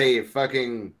 He had a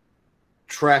fucking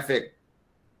traffic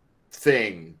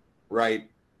thing, right?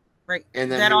 Right.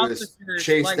 And then he was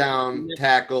chased down,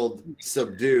 tackled,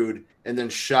 subdued, and then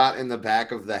shot in the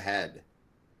back of the head.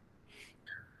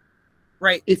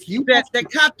 Right. If you that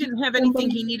cop didn't have anything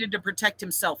he needed to protect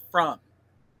himself from.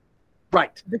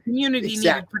 Right. The community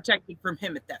needed protected from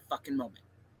him at that fucking moment.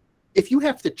 If you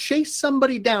have to chase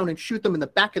somebody down and shoot them in the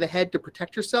back of the head to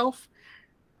protect yourself,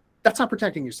 that's not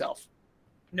protecting yourself.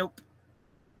 Nope.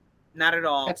 Not at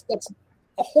all. That's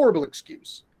a horrible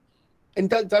excuse. And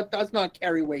that does not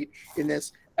carry weight in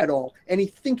this at all. Any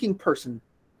thinking person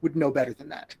would know better than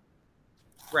that.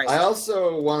 Right. I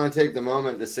also want to take the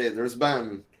moment to say there's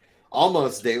been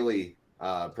almost daily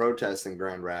protests in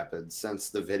Grand Rapids since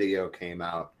the video came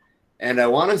out. And I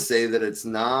want to say that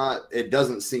it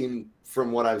doesn't seem,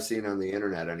 from what I've seen on the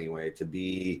internet anyway, to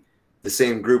be the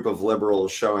same group of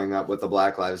liberals showing up with a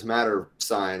Black Lives Matter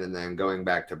sign and then going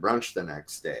back to brunch the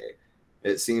next day.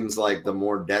 It seems like the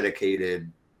more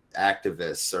dedicated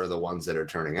activists are the ones that are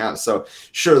turning out. So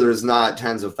sure, there's not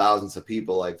tens of thousands of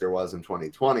people like there was in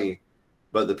 2020,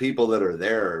 but the people that are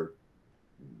there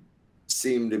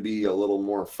seem to be a little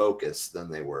more focused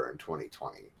than they were in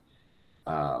 2020.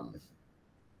 I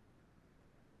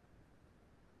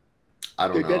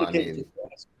don't know. I mean,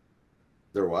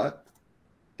 they're what?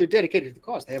 They're dedicated to the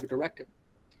cause. They have a directive.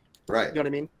 Right. You know what I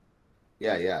mean?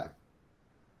 Yeah.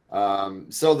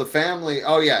 So the family,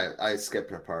 I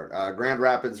skipped a part. Grand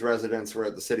Rapids residents were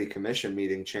at the city commission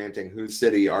meeting chanting, "Whose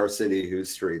city, our city, whose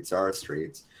streets, our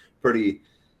streets." Pretty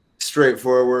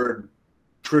straightforward,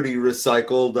 pretty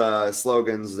recycled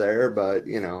slogans there, but,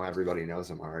 everybody knows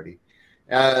them already.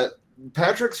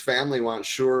 Patrick's family wants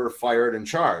Schur fired and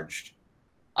charged.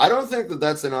 I don't think that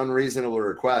that's an unreasonable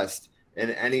request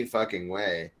in any fucking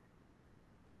way.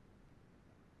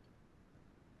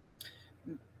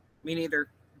 Me neither.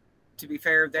 To be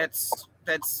fair, that's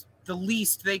the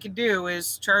least they could do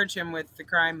is charge him with the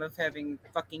crime of having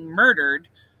fucking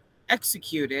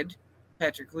executed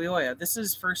Patrick Lyoya. This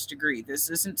is first degree. This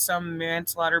isn't some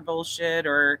manslaughter bullshit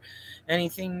or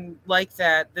anything like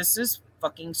that. This is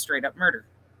fucking straight up murder.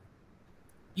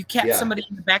 You cap somebody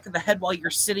in the back of the head while you're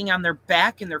sitting on their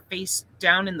back and their face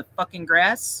down in the fucking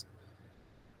grass.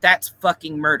 That's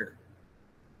fucking murder.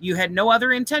 You had no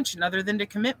other intention other than to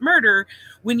commit murder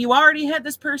when you already had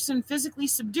this person physically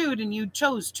subdued and you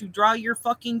chose to draw your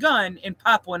fucking gun and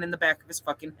pop one in the back of his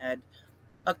fucking head.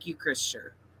 Fuck you, Chris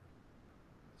Schur.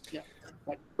 Yeah.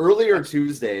 Earlier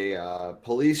Tuesday,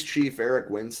 Police Chief Eric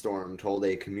Windstorm told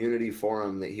a community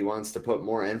forum that he wants to put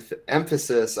more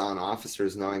emphasis on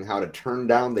officers knowing how to turn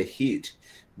down the heat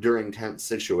during tense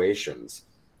situations.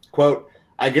 Quote,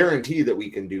 "I guarantee that we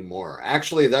can do more.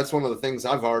 Actually, that's one of the things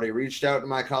I've already reached out to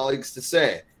my colleagues to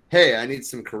say. Hey, I need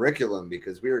some curriculum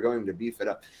because we are going to beef it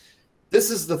up." This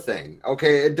is the thing,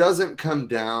 okay? It doesn't come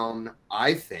down,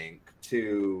 I think,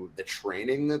 to the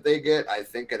training that they get. I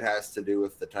think it has to do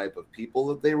with the type of people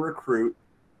that they recruit,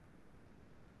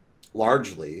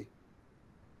 largely,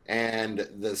 and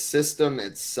the system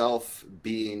itself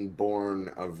being born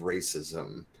of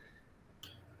racism.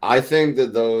 I think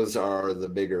that those are the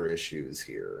bigger issues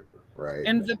here, right?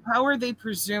 And the power they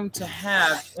presume to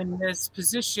have in this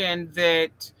position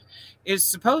that is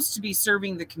supposed to be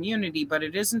serving the community, but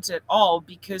it isn't at all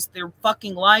because they're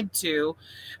fucking lied to.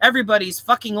 Everybody's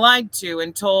fucking lied to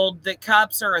and told that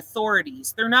cops are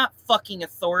authorities. They're not fucking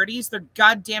authorities. They're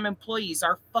goddamn employees.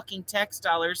 Our fucking tax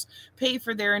dollars pay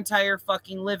for their entire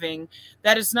fucking living.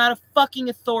 That is not a fucking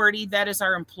authority. That is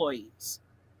our employees.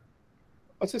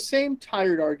 It's the same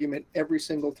tired argument every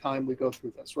single time we go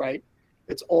through this, right?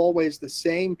 It's always the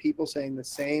same people saying the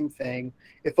same thing.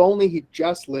 If only he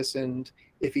just listened,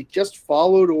 if he just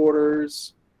followed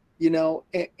orders, and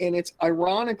it's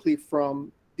ironically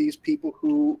from these people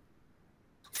who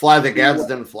fly the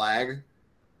Gadsden flag.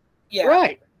 Yeah.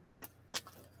 Right.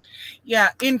 Yeah,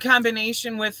 in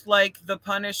combination with like the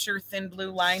Punisher thin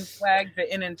blue line flag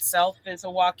that in itself is a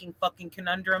walking fucking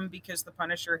conundrum because the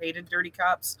Punisher hated dirty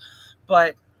cops.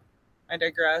 But I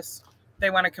digress. They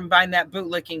want to combine that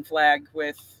bootlicking flag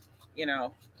with,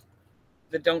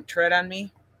 the don't tread on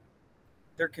me.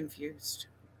 They're confused.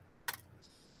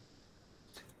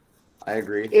 I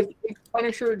agree. If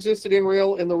Punisher existed in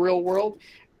the real world,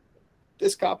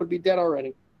 this cop would be dead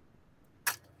already.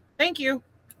 Thank you.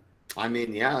 I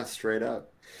mean, yeah, straight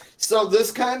up. So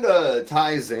this kind of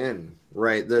ties in,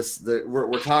 right?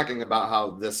 We're talking about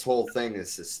how this whole thing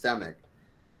is systemic.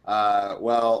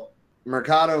 Well,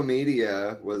 Mercado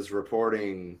Media was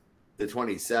reporting the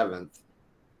 27th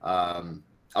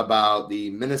about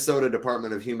the Minnesota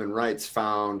Department of Human Rights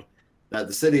found that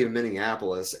the city of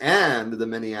Minneapolis and the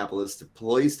Minneapolis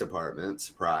Police Department,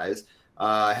 surprise,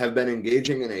 have been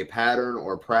engaging in a pattern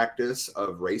or practice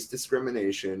of race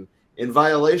discrimination in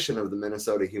violation of the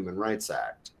Minnesota Human Rights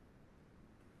Act.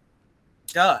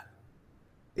 Duh.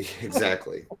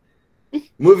 Exactly.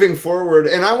 Moving forward,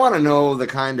 and I want to know the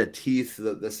kind of teeth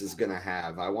that this is going to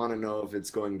have. I want to know if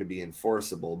it's going to be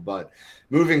enforceable. But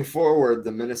moving forward,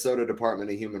 the Minnesota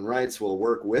Department of Human Rights will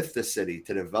work with the city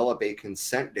to develop a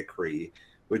consent decree,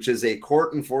 which is a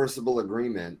court enforceable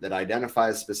agreement that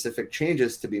identifies specific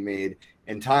changes to be made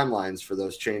and timelines for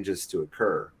those changes to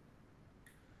occur.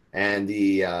 And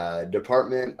the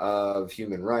Department of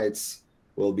Human Rights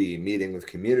will be meeting with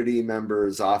community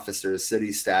members, officers,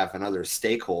 city staff, and other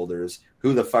stakeholders.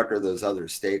 Who the fuck are those other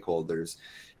stakeholders?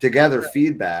 To gather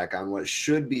feedback on what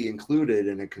should be included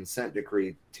in a consent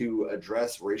decree to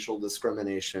address racial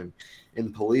discrimination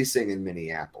in policing in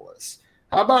Minneapolis.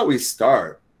 How about we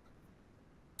start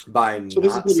by So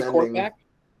this is not going to be court sending... back?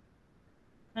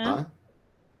 Huh?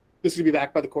 This is going to be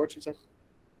backed by the courts, you said?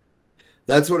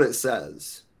 That's what it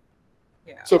says.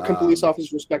 Yeah. So can police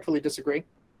officers respectfully disagree?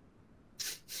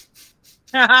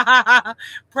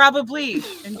 Probably.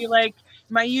 And be like,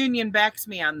 my union backs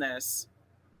me on this.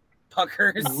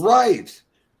 Puckers. Right.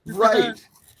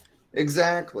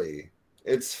 Exactly.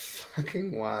 It's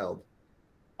fucking wild.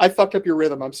 I fucked up your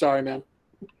rhythm. I'm sorry, man.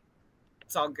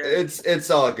 It's all good. It's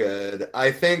all good.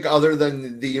 I think other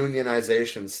than the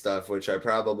unionization stuff, which I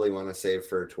probably want to save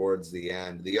for towards the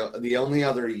end, the only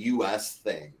other U.S.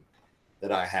 thing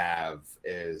that I have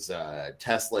is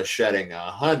Tesla shedding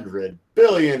 $100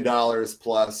 billion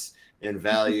plus in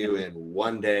value in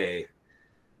one day.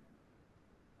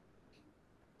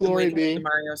 Glory be. The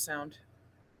Mario sound.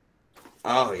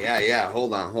 Oh yeah.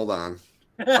 Hold on.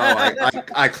 Oh,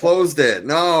 I closed it.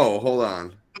 No, hold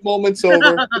on. The moment's over.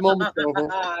 The moment's over.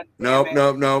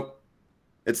 Nope.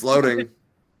 It's loading.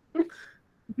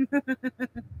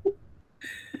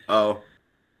 Oh,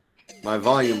 my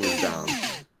volume was down.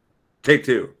 Take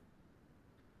two.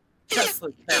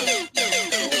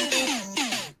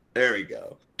 There we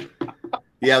go.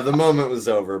 Yeah, the moment was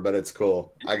over, but it's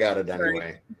cool. I got it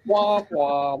anyway. Womp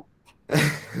womp.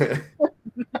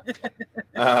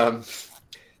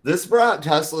 This brought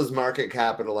Tesla's market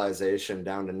capitalization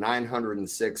down to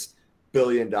 $906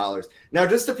 billion. Now,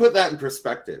 just to put that in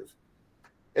perspective,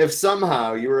 if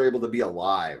somehow you were able to be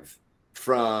alive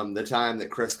from the time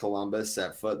that Chris Columbus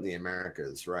set foot in the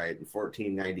Americas, right, in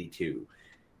 1492,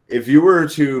 if you were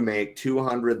to make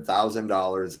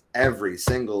 $200,000 every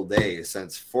single day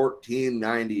since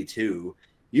 1492,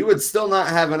 you would still not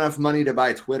have enough money to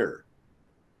buy Twitter,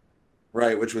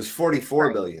 right, which was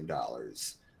 $44 billion.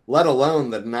 Let alone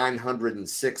the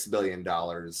 $906 billion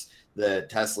that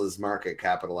Tesla's market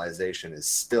capitalization is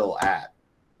still at.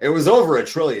 It was over $1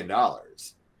 trillion.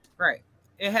 Right.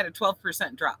 It had a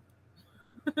 12% drop.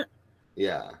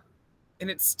 Yeah. And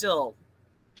it's still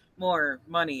more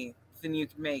money than you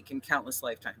can make in countless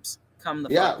lifetimes.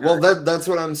 Well, that's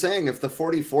what I'm saying. If the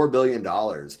 $44 billion,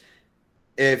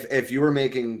 if you were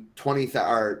making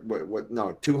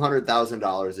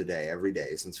 $200,000 a day every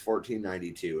day since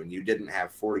 1492, and you didn't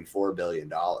have $44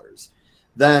 billion,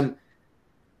 then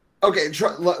okay,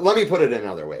 let me put it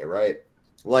another way, right?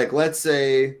 Like, let's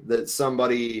say that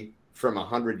somebody from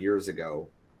 100 years ago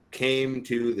came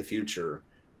to the future,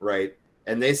 right?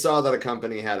 And they saw that a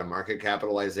company had a market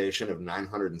capitalization of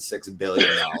 $906 billion.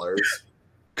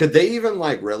 Could they even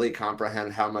really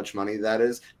comprehend how much money that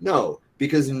is? No,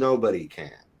 because nobody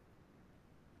can.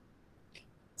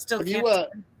 Still Have can't.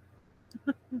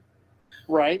 you,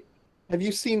 right? Have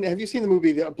you seen the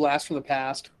movie A Blast from the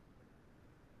Past?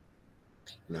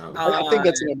 No. I think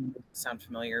that's an sound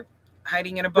familiar.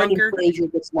 Hiding in a Brendan bunker. Fraser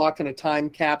gets locked in a time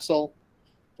capsule,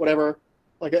 whatever,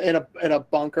 like in a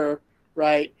bunker,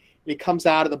 right? He comes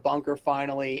out of the bunker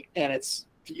finally, and it's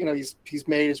he's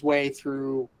made his way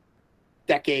through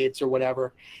decades or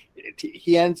whatever.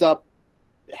 He ends up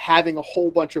having a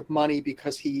whole bunch of money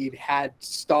because he had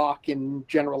stock in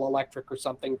General Electric or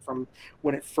something from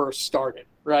when it first started,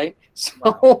 right? So,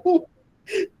 Wow.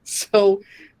 so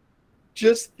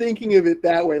just thinking of it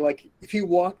that way, like if he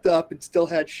walked up and still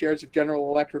had shares of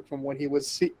General Electric from when he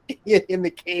was in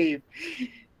the cave, he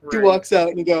Right. walks out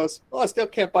and he goes, "Oh, I still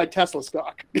can't buy Tesla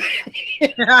stock."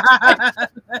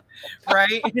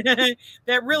 Right?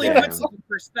 That really Yeah. puts it in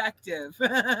perspective.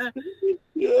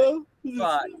 Yeah,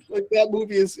 Fuck. like that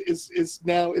movie is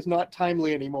not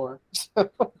timely anymore.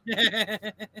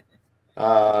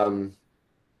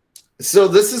 So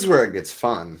this is where it gets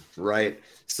fun, right?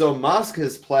 So Musk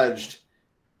has pledged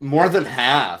more than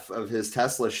half of his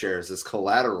Tesla shares as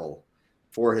collateral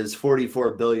for his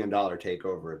 $44 billion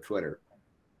takeover of Twitter.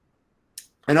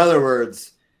 In other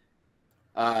words,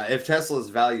 if Tesla's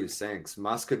value sinks,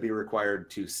 Musk could be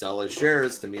required to sell his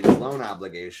shares to meet his loan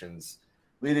obligations,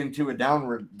 leading to a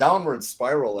downward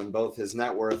spiral in both his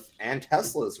net worth and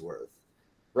Tesla's worth,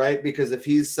 right? Because if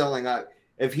he's selling out,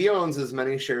 if he owns as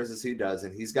many shares as he does,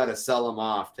 and he's got to sell them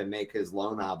off to make his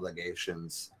loan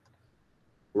obligations,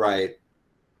 right?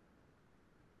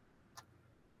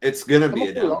 It's going to be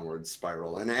a downward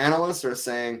spiral. And analysts are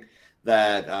saying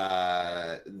that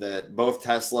that both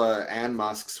Tesla and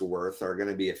Musk's worth are going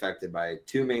to be affected by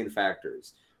two main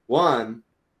factors. One,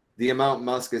 the amount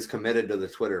Musk is committed to the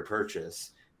Twitter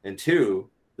purchase. And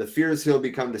two, the fears he'll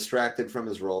become distracted from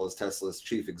his role as Tesla's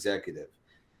chief executive.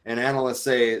 And analysts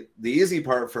say the easy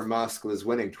part for Musk was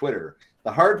winning Twitter.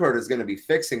 The hard part is going to be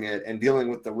fixing it and dealing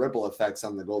with the ripple effects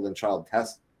on the golden child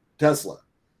Tesla.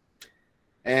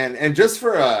 And just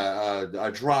for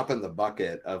a drop in the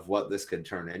bucket of what this could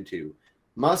turn into,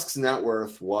 Musk's net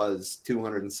worth was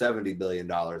 $270 billion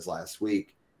last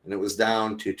week, and it was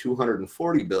down to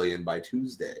 $240 billion by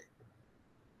Tuesday.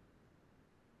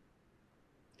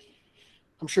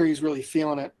 I'm sure he's really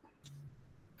feeling it.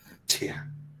 Yeah.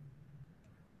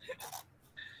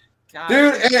 God.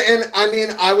 Dude, and I mean,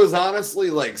 I was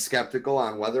honestly like skeptical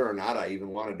on whether or not I even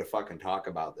wanted to fucking talk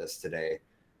about this today,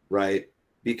 right?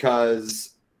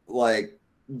 Because like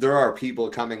there are people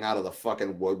coming out of the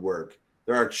fucking woodwork.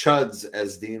 There are chuds,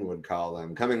 as Dean would call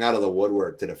them, coming out of the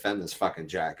woodwork to defend this fucking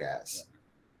jackass.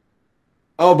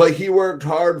 Oh, but he worked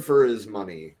hard for his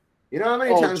money. You know how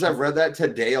many times I've read that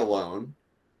today alone?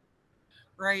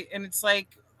 Right, and it's like,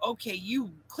 okay,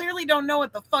 you clearly don't know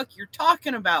what the fuck you're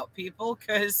talking about, people,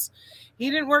 because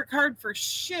he didn't work hard for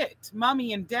shit.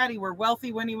 Mommy and daddy were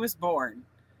wealthy when he was born.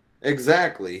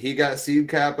 Exactly. He got seed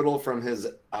capital from his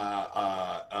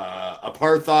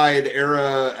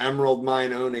apartheid-era emerald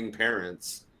mine-owning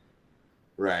parents.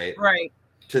 Right. Right.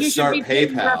 To start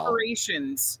PayPal.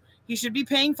 Reparations. He should be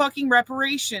paying fucking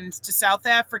reparations to South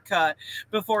Africa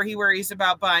before he worries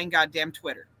about buying goddamn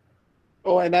Twitter.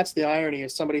 Oh, and that's the irony.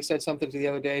 Is somebody said something the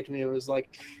other day to me. It was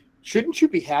like, shouldn't you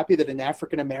be happy that an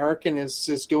African American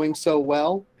is doing so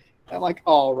well? I'm like,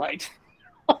 all right.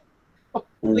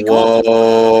 Like,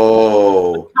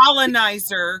 whoa.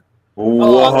 Colonizer.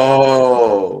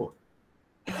 Whoa.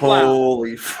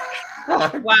 Holy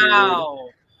fuck. Wow.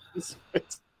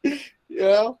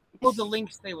 Yeah. All the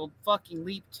links they will fucking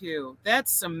leap to.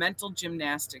 That's some mental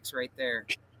gymnastics right there.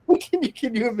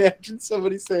 Can you imagine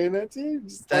somebody saying that to you?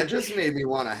 That just made me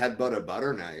want to headbutt a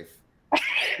butter knife.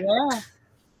 Yeah.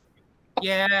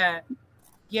 Yeah.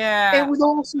 Yeah. It was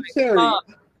all sincerity.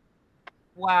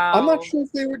 Wow. I'm not sure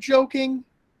if they were joking,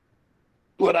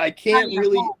 but I can't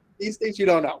really. These days, you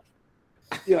don't know.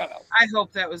 You don't know. I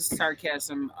hope that was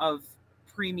sarcasm of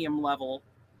premium level.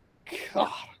 God.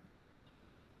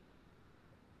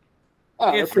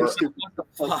 Oh, pretty stupid.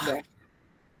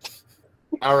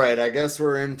 All right, I guess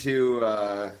we're into.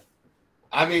 I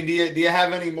mean, do you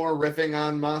have any more riffing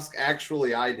on Musk?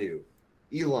 Actually, I do.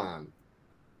 Elon,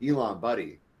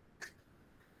 buddy.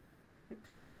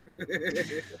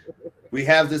 We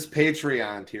have this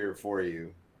Patreon tier for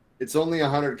you. It's only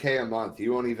 $100K a month.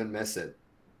 You won't even miss it.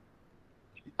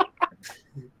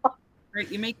 Right,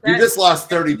 you make that. You just lost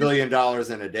 $30 billion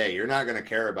in a day. You're not going to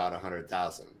care about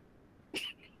 100,000.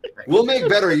 Right. We'll make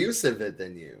better use of it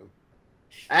than you.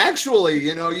 Actually,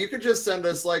 you could just send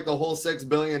us like the whole $6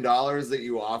 billion that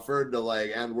you offered to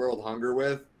like end world hunger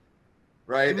with,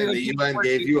 right? And the UN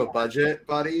gave you a budget,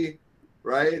 buddy,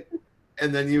 right?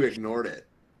 And then you ignored it.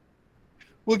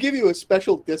 We'll give you a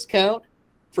special discount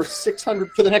for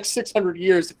the next 600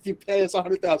 years if you pay us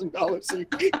 $100,000. So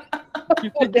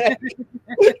okay.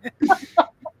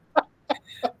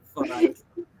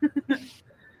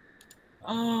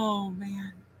 Oh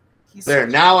man. There,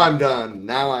 now I'm done.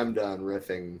 Now I'm done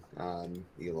riffing on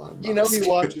Elon Musk. You know he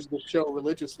watches the show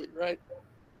religiously, right?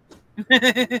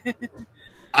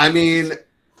 I mean,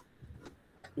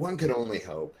 one can only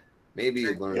hope. Maybe he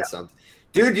learned something.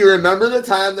 Dude, you remember the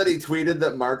time that he tweeted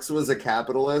that Marx was a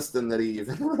capitalist and that he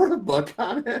even wrote a book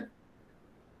on it?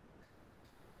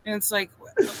 And it's like,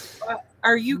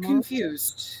 are you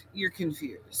confused? You're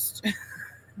confused.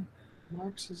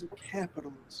 Marx is a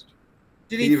capitalist.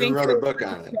 Did he he even think wrote a book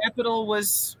on it? Capital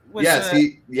was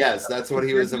yes, that's what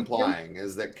he was implying,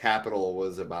 is that capital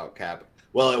was about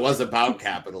Well, it was about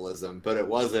capitalism, but it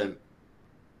wasn't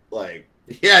like,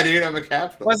 yeah, dude, I'm a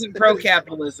capitalist. Wasn't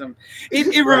pro-capitalism.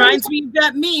 It reminds me of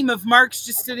that meme of Marx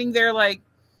just sitting there like,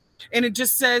 and it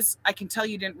just says, I can tell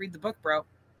you didn't read the book, bro.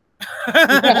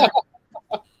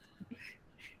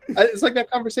 It's like that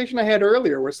conversation I had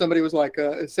earlier where somebody was like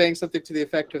saying something to the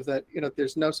effect of that,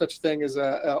 there's no such thing as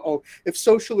if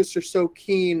socialists are so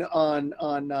keen on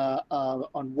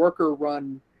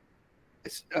worker-run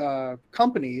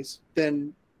companies,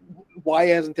 then why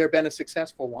hasn't there been a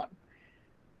successful one?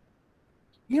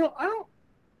 I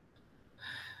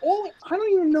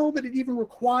don't even know that it even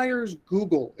requires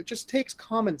Google. It just takes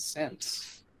common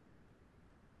sense.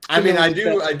 I mean, I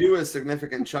do a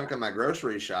significant chunk of my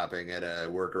grocery shopping at a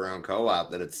worker-owned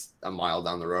co-op that it's a mile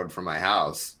down the road from my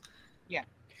house. Yeah,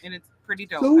 and it's pretty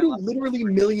dope. So do literally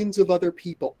millions of other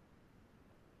people.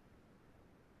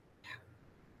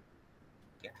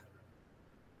 Yeah.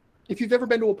 If you've ever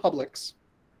been to a Publix.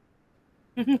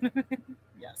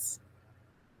 Yes.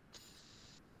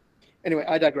 Anyway,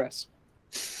 I digress.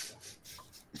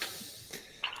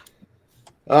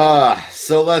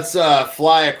 So let's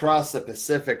fly across the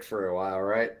Pacific for a while,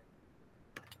 right?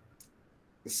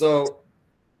 So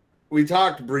we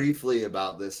talked briefly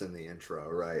about this in the intro,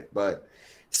 right? But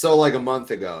so like a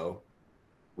month ago,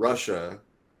 Russia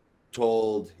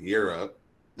told Europe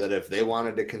that if they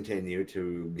wanted to continue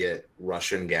to get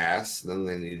Russian gas, then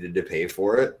they needed to pay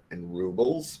for it in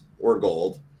rubles or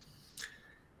gold,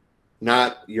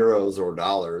 not euros or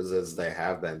dollars as they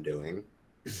have been doing.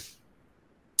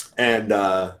 And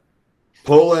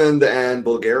Poland and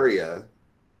Bulgaria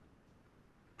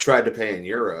tried to pay in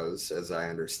euros, as I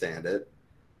understand it.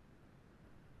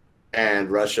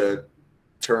 And Russia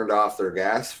turned off their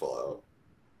gas flow,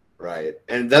 right?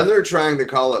 And then they're trying to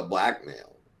call it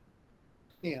blackmail.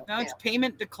 Yeah. Now it's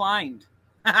payment declined.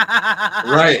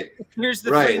 Right. Here's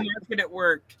the free market at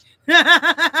work.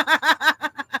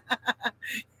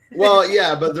 Well,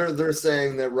 yeah, but they're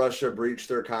saying that Russia breached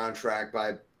their contract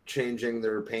by changing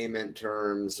their payment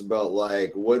terms, but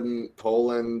like, wouldn't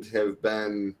Poland have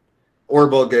been, or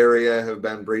Bulgaria have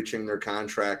been breaching their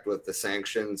contract with the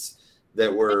sanctions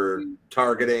that were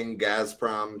targeting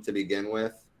Gazprom to begin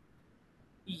with?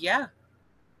 Yeah.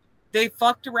 They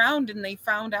fucked around and they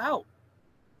found out.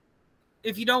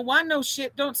 If you don't want no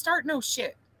shit, don't start no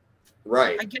shit.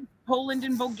 Right. I guess Poland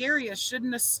and Bulgaria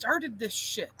shouldn't have started this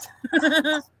shit.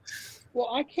 Well,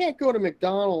 I can't go to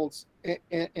McDonald's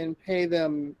and pay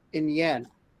them in yen.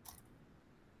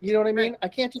 You know what I mean? I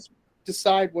can't just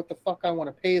decide what the fuck I want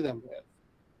to pay them with,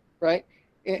 right?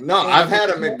 I've had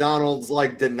a McDonald's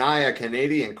like deny a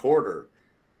Canadian quarter.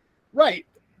 Right.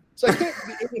 So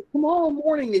tomorrow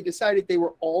morning they decided they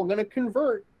were all going to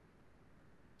convert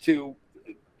to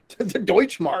the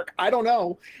Deutschmark. I don't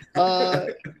know. I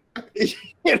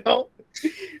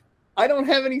don't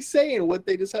have any say in what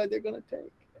they decide they're going to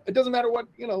take. It doesn't matter what,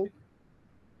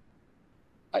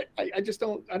 I just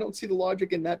don't see the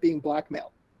logic in that being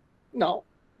blackmail. No,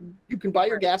 you can buy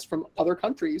your gas from other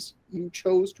countries. You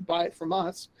chose to buy it from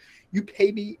us. You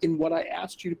pay me in what I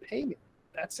asked you to pay me.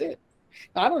 That's it.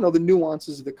 Now, I don't know the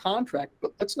nuances of the contract,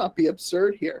 but let's not be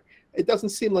absurd here. It doesn't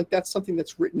seem like that's something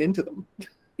that's written into them.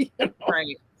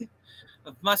 Right.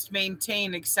 Must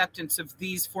maintain acceptance of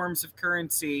these forms of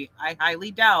currency. I highly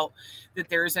doubt that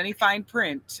there is any fine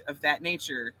print of that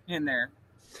nature in there.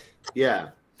 Yeah.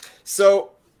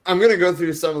 So I'm going to go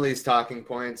through some of these talking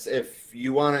points. If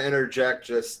you want to interject,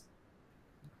 just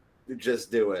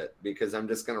do it, because I'm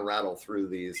just going to rattle through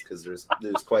these because there's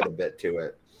quite a bit to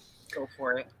it. Go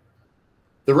for it.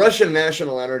 The Russian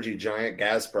national energy giant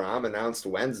Gazprom announced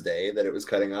Wednesday that it was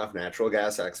cutting off natural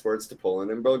gas exports to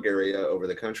Poland and Bulgaria over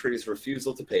the country's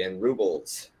refusal to pay in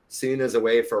rubles, seen as a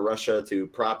way for Russia to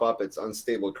prop up its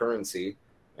unstable currency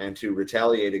and to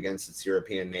retaliate against its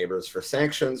European neighbors for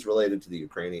sanctions related to the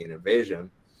Ukrainian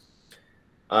invasion.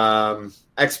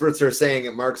 Experts are saying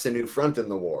it marks a new front in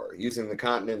the war, using the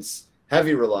continent's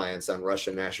heavy reliance on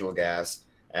Russian national gas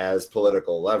as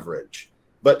political leverage.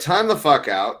 But time the fuck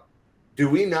out. Do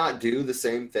we not do the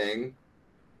same thing?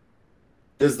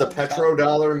 Does the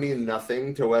petrodollar mean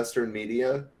nothing to Western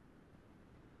media?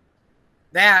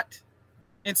 That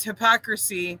it's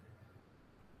hypocrisy.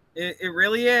 It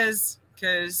really is,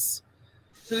 because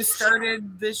who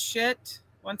started this shit?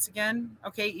 Once again,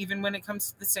 okay, even when it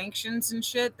comes to the sanctions and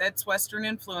shit, that's Western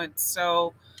influence.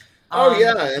 So, oh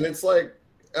yeah, and it's like,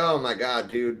 oh my god,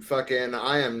 dude, fucking,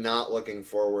 I am not looking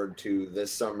forward to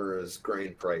this summer's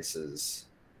grain prices.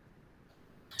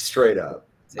 Straight up.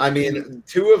 I mean,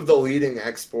 two of the leading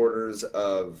exporters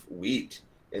of wheat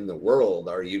in the world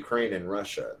are Ukraine and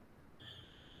Russia.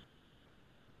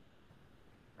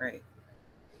 Right.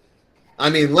 I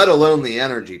mean, let alone the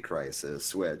energy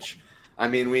crisis, which, I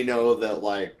mean, we know that,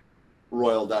 like,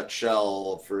 Royal Dutch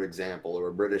Shell, for example,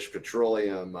 or British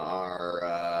Petroleum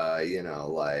are,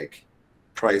 like,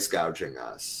 price gouging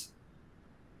us.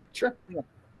 Sure. Yeah.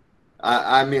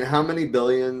 I mean, how many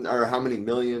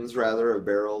millions, rather, of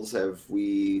barrels have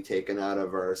we taken out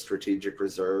of our strategic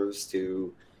reserves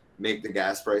to make the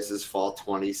gas prices fall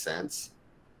 20 cents?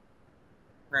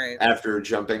 Right. After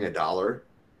jumping $1?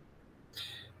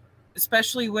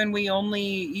 Especially when we only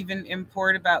even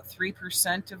import about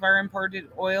 3% of our imported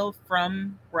oil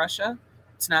from Russia.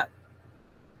 It's not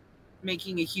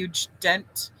making a huge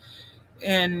dent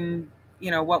in,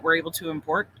 what we're able to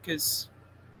import, because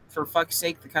for fuck's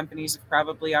sake, the companies have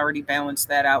probably already balanced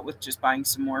that out with just buying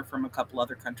some more from a couple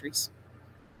other countries.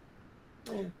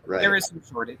 Right. There is some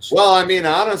shortage. Well, I mean,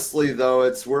 honestly, though,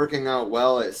 it's working out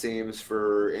well, it seems,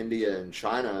 for India and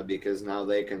China, because now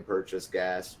they can purchase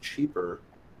gas cheaper.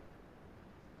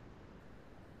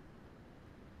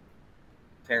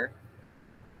 Fair.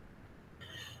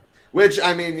 Which,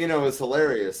 I mean, is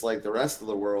hilarious. Like, the rest of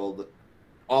the world,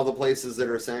 all the places that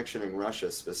are sanctioning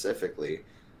Russia specifically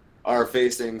are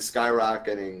facing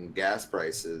skyrocketing gas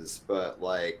prices, but,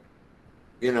 like,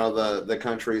 the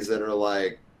countries that are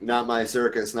like, not my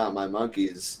circus, not my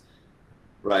monkeys,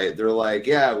 right? They're like,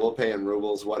 yeah, we'll pay in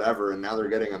rubles, whatever, and now they're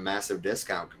getting a massive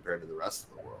discount compared to the rest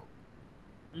of the world.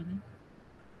 Mm-hmm.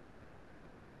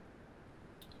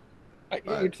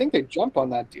 You'd think they'd jump on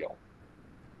that deal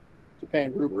to pay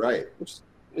in rubles, right? Which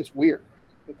is weird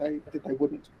that they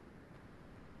wouldn't.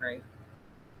 Right.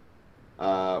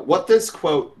 What this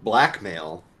quote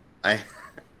blackmail? I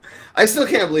still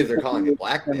can't believe they're calling it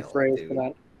blackmail. Dude.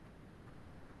 That.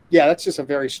 Yeah, that's just a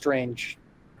very strange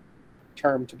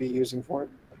term to be using for it.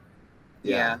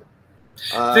 Yeah.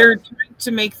 They're trying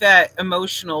to make that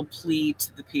emotional plea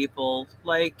to the people,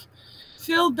 like,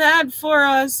 feel bad for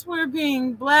us, we're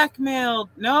being blackmailed.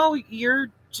 No, you're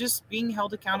just being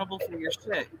held accountable for your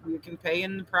shit. You can pay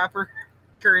in the proper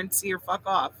currency or fuck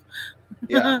off.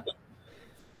 Yeah.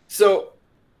 So,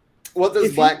 what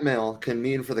this blackmail can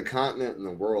mean for the continent and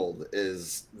the world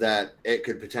is that it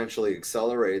could potentially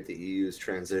accelerate the EU's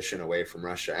transition away from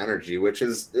Russia energy, which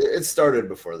it started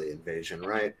before the invasion,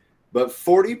 right? But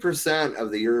 40%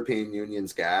 of the European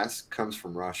Union's gas comes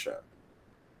from Russia.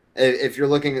 If you're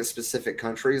looking at specific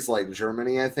countries like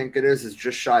Germany, I think it's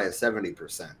just shy of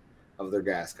 70% of their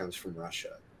gas comes from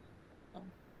Russia.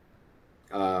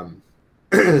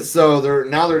 So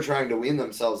they're trying to wean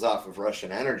themselves off of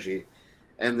Russian energy,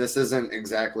 and this isn't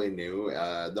exactly new.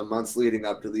 The months leading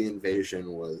up to the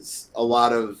invasion was a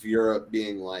lot of Europe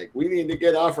being like, we need to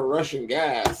get off of Russian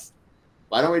gas.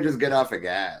 Why don't we just get off of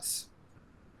gas?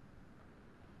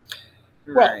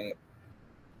 Right.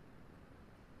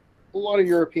 A lot of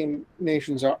European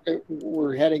nations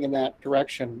were heading in that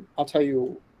direction. I'll tell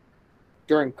you,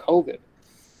 during COVID,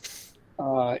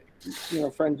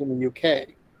 friends in the UK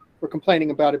were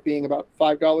complaining about it being about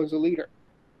 $5 a liter.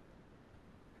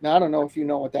 Now, I don't know if you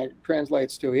know what that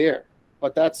translates to here,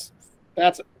 but that's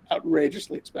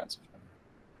outrageously expensive.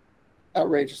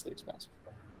 Outrageously expensive.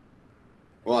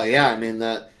 Well, yeah, I mean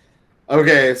that.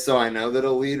 Okay, so I know that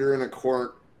a liter and a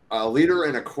quart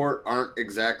aren't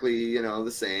exactly,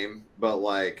 the same, but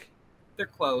like they're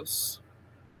close.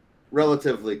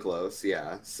 Relatively close,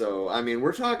 yeah. So, I mean,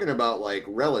 we're talking about like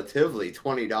relatively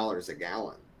 $20 a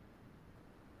gallon.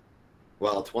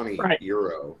 Well, 20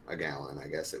 euro a gallon, I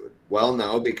guess it would. Well,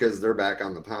 no, because they're back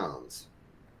on the pounds.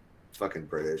 Fucking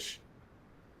British.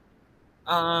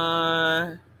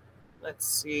 Let's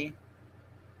see.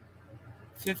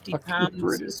 50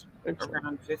 pounds is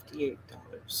around $58.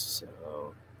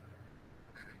 So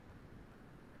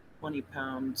 20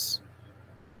 pounds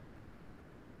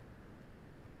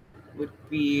would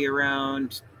be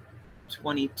around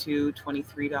 $22,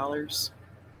 $23.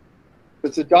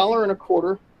 It's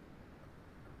 $1.25.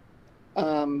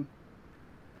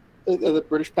 The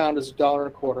British pound is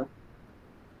 $1.25.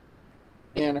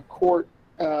 quart.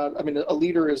 A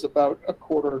liter is about a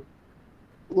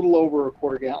little over a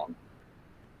quarter gallon.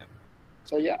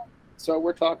 So yeah, so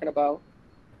we're talking about,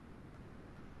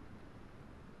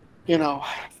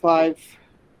 5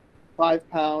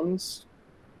 pounds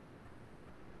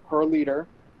per liter.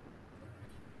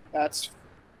 That's,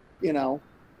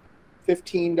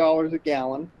 $15 a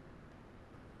gallon.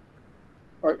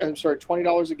 Or I'm sorry,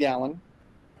 $20 a gallon.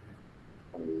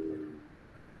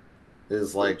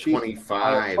 Is like Cheap.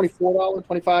 $25. $24,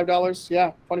 $25.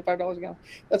 Yeah, $25 a gallon.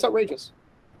 That's outrageous.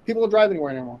 People don't drive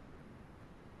anywhere anymore.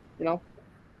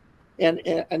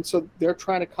 And so they're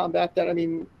trying to combat that. I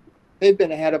mean, they've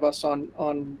been ahead of us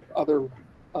on other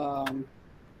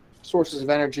sources of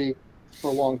energy for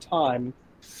a long time,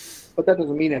 but that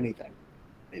doesn't mean anything.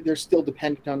 They're still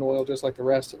dependent on oil just like the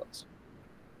rest of us.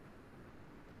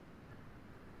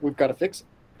 We've got to fix it.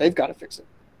 They've got to fix it.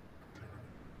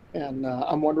 And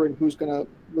I'm wondering who's going to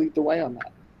lead the way on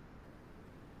that.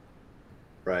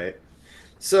 Right.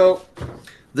 So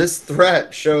this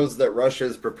threat shows that Russia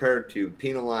is prepared to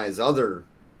penalize other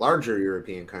larger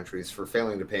European countries for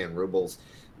failing to pay in rubles,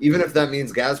 even if that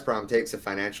means Gazprom takes a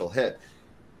financial hit.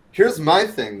 Here's my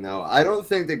thing, though. I don't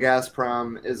think that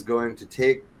Gazprom is going to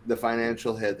take the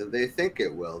financial hit that they think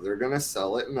it will. They're going to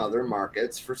sell it in other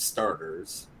markets for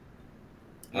starters.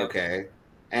 Yep. Okay.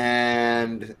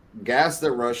 And gas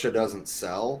that Russia doesn't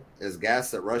sell is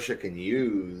gas that Russia can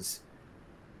use.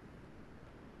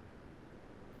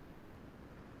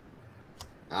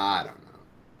 I don't know.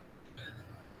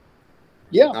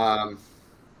 Yeah.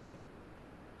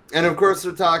 And of course,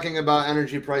 they're talking about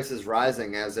energy prices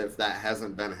rising as if that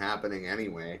hasn't been happening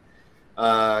anyway.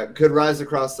 Could rise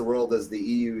across the world as the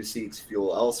EU seeks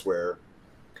fuel elsewhere.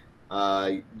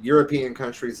 European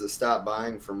countries that stop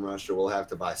buying from Russia will have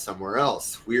to buy somewhere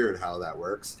else. Weird how that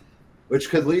works. Which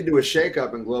could lead to a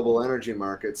shakeup in global energy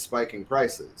markets, spiking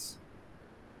prices.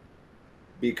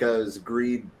 Because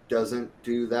greed doesn't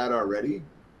do that already?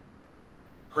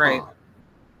 Right. Huh.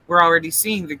 We're already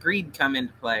seeing the greed come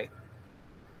into play.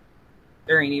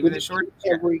 There ain't even a shortage.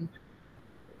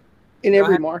 In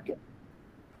every market.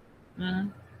 Mm-hmm.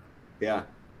 Yeah.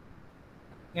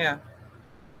 Yeah.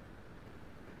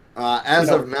 As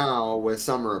of now, with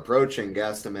summer approaching,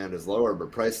 gas demand is lower,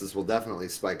 but prices will definitely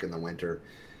spike in the winter.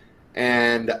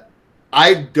 And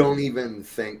I don't even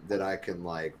think that I can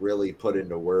really put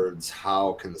into words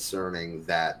how concerning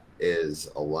that is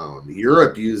alone.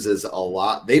 Europe uses a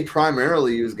lot. They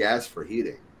primarily use gas for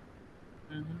heating.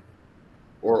 Mm-hmm.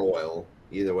 Or oil.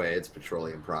 Either way, it's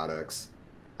petroleum products.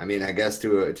 I mean, I guess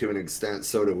to an extent,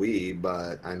 so do we.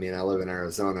 But I mean, I live in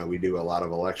Arizona. We do a lot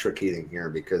of electric heating here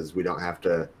because we don't have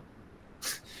to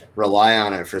rely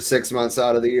on it for 6 months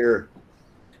out of the year.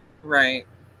 Right.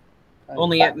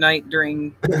 Only at night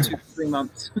during 2-3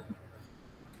 months.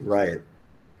 Right.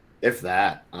 If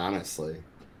that, honestly.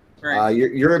 Right.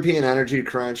 European energy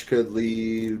crunch could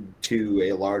lead to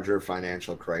a larger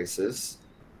financial crisis.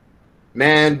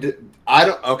 Man,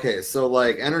 okay, so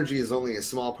energy is only a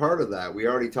small part of that. We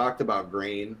already talked about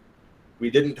grain. We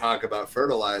didn't talk about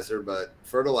fertilizer, but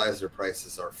fertilizer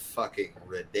prices are fucking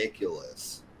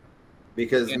ridiculous.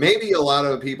 Because maybe a lot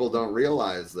of people don't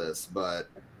realize this, but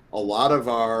a lot of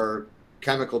our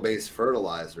chemical-based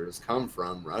fertilizers come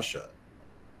from Russia.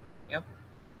 Yep.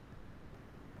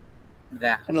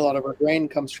 And a lot of our grain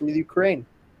comes from Ukraine.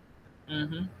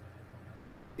 Mm-hmm.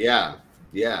 Yeah.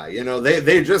 Yeah,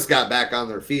 they just got back on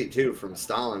their feet, too, from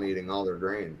Stalin eating all their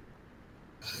grain.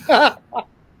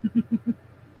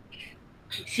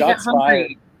 Shots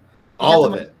fired. All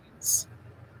of it.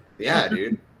 Yeah,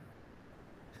 dude.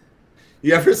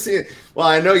 You ever see it? Well,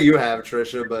 I know you have,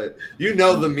 Trisha, but you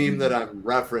know the meme that I'm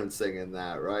referencing in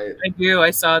that, right? I do.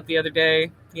 I saw it the other day.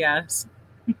 Yes.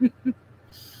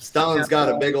 Stalin's got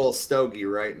a big old stogie,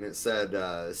 right? And it said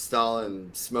Stalin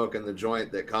smoking the joint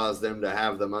that caused him to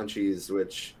have the munchies,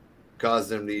 which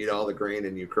caused him to eat all the grain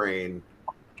in Ukraine.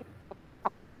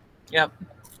 Yep.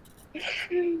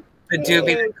 The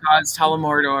doobie that caused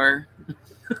Holodomor.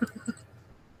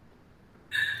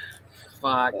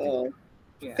 Fuck.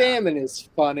 Yeah. Famine is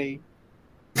funny.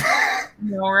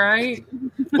 All right.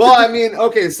 Well, I mean,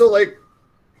 okay, so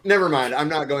never mind. I'm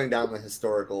not going down the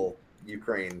historical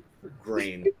Ukraine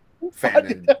grain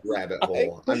famine rabbit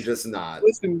hole. I'm just not.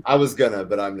 Listen, I was gonna,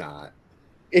 but I'm not.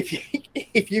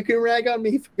 If you can rag on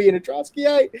me for being a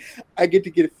Trotskyite, I get to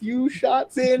get a few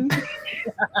shots in.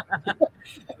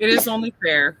 It is only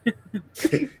fair.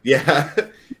 Yeah.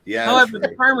 Yeah. However,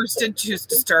 the farmers did choose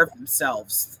to starve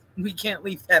themselves. We can't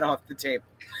leave that off the table.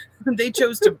 They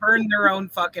chose to burn their own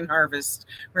fucking harvest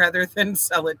rather than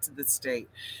sell it to the state.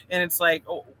 And it's like,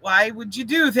 oh, why would you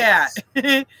do that?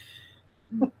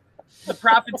 The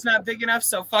profit's not big enough,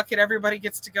 so fuck it. Everybody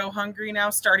gets to go hungry now,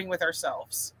 starting with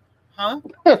ourselves. Huh?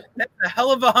 That's a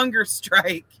hell of a hunger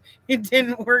strike. It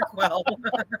didn't work well.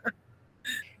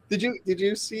 Did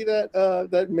you see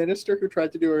that minister who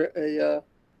tried to do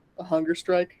a hunger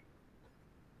strike?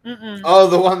 Mm-mm. Oh,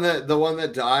 the one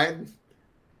that died.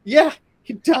 Yeah,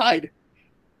 he died.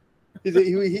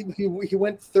 He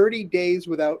went 30 days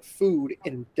without food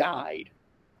and died.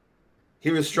 He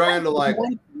was trying to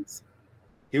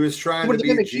He was trying to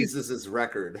beat Jesus's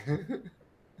record.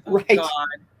 Right. Oh,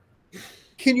 God.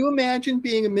 Can you imagine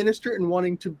being a minister and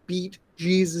wanting to beat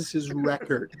Jesus's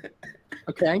record?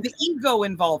 Okay. The ego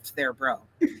involved there, bro.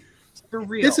 For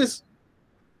real.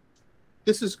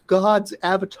 This is God's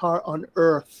avatar on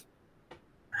earth.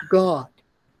 God.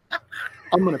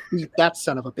 I'm gonna beat that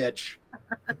son of a bitch.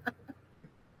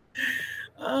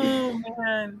 Oh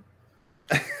man.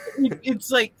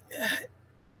 It's like,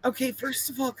 okay, first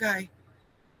of all, guy,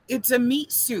 it's a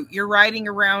meat suit you're riding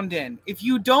around in. If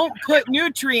you don't put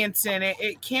nutrients in it,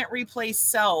 it can't replace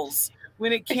cells.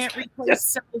 When it can't replace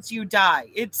cells, you die.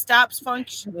 It stops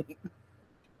functioning.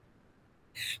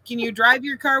 Can you drive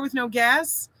your car with no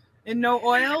gas and no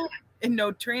oil and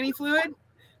no tranny fluid?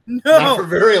 No. Not for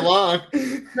very long.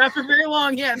 Not for very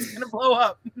long. Yeah, it's gonna blow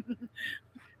up.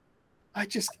 I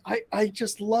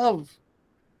just love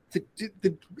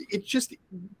it. Just,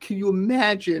 can you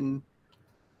imagine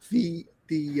the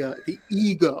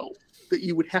ego that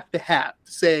you would have to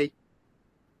say,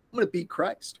 I'm going to beat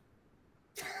Christ.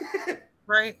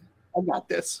 Right. I got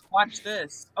this. Watch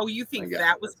this. Oh, you think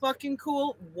that was fucking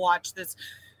cool? Watch this.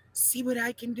 See what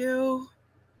I can do.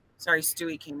 Sorry,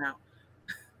 Stewie came out.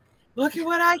 Look at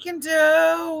what I can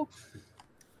do.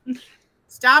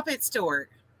 Stop it, Stuart.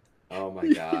 Oh my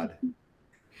God.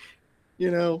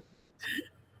 You know.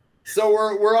 So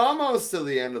we're almost to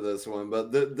the end of this one,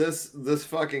 but this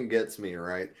fucking gets me,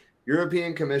 right?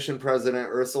 European Commission President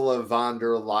Ursula von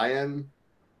der Leyen,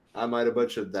 I might have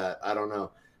butchered that, I don't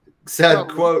know, said,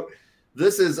 quote,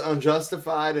 "This is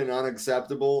unjustified and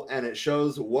unacceptable, and it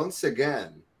shows once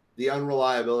again the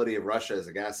unreliability of Russia as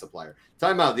a gas supplier."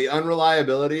 Time out. The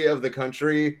unreliability of the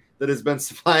country that has been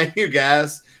supplying you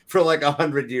gas for like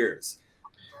 100 years.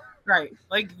 Right.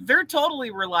 Like, they're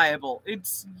totally reliable.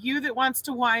 It's you that wants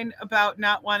to whine about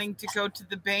not wanting to go to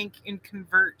the bank and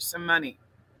convert some money.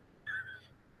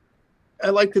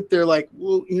 I like that they're like,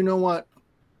 well, you know what?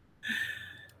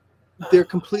 They're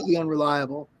completely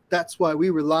unreliable. That's why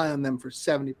we rely on them for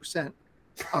 70%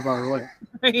 of our oil.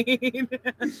 Right?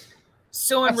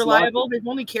 So unreliable. They've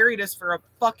only carried us for a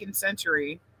fucking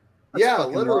century. Yeah,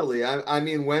 literally. I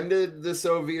mean, when did the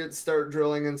Soviets start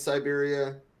drilling in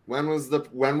Siberia? When were the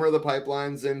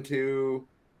pipelines into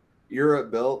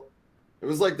Europe built? It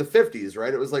was like the 50s,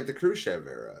 right? It was like the Khrushchev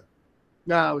era.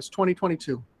 No, it was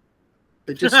 2022.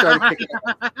 They just started kicking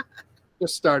it.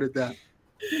 Just started that.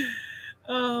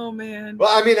 Oh man.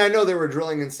 Well, I mean, I know they were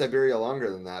drilling in Siberia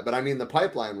longer than that, but I mean, the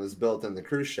pipeline was built in the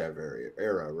Khrushchev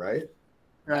era, right?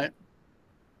 Right.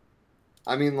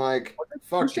 I mean, like,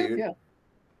 fuck, Khrushchev, dude. yeah.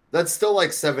 That's still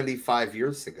like 75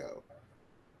 years ago.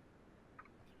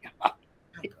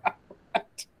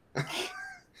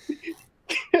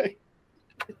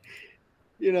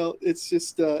 You know, it's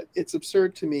just it's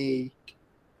absurd to me,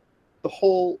 the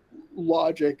whole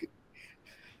logic.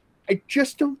 I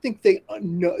just don't think they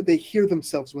hear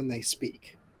themselves when they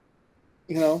speak.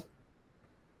 You know,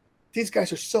 these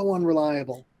guys are so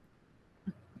unreliable.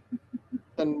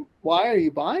 Then why are you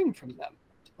buying from them?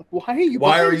 Like,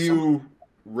 why are you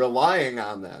relying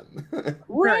on them?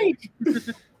 Right.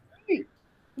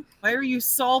 Why are you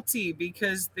salty?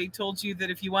 Because they told you that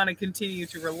if you want to continue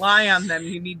to rely on them,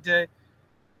 you need to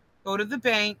go to the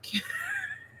bank.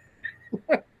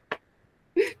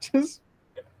 just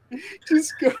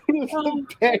go to the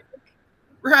bank.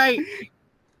 Right.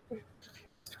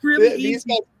 Really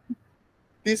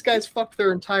these guys fucked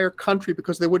their entire country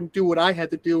because they wouldn't do what I had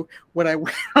to do when I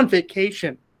went on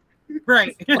vacation.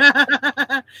 Right.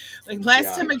 Like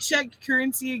last time I checked,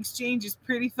 currency exchange is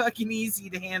pretty fucking easy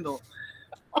to handle.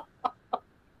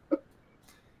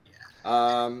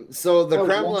 So the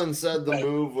Kremlin said the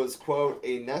move was, quote,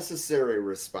 a necessary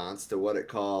response to what it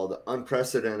called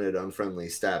unprecedented, unfriendly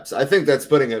steps. I think that's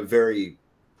putting it very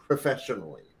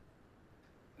professionally.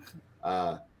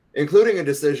 Including a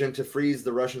decision to freeze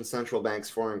the Russian central bank's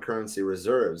foreign currency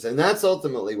reserves. And that's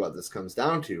ultimately what this comes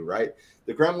down to, right?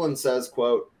 The Kremlin says,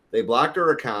 quote, they blocked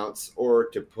our accounts, or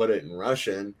to put it in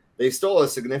Russian, they stole a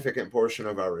significant portion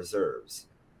of our reserves,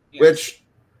 which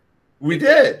we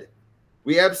did.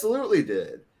 We absolutely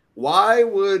did. Why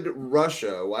would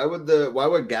Russia, why would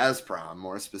Gazprom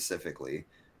more specifically,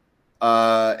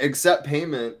 accept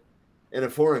payment in a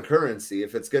foreign currency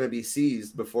if it's going to be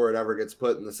seized before it ever gets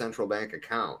put in the central bank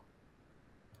account?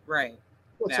 Right.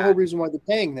 What's the whole reason why they're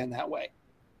paying then that way?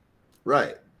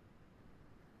 Right.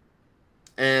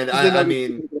 And 'Cause they know I these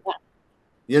mean, people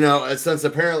get since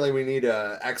apparently we need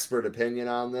an expert opinion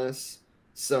on this,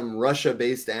 some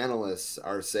Russia-based analysts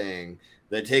are saying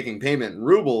that taking payment in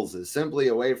rubles is simply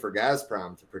a way for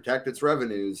Gazprom to protect its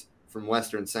revenues from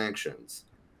Western sanctions.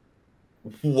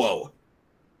 Whoa.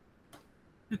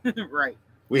 Right.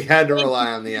 We had to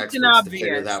rely on the It's experts to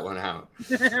figure obvious. that one out.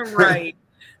 Right.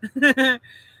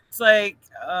 It's like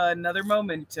another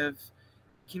moment of,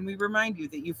 can we remind you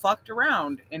that you fucked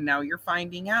around and now you're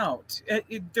finding out?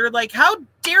 They're like, how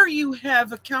dare you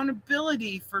have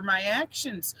accountability for my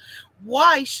actions?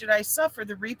 Why should I suffer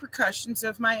the repercussions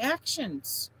of my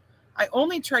actions? I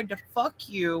only tried to fuck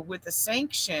you with a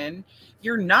sanction.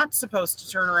 You're not supposed to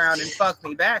turn around and fuck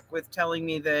me back with telling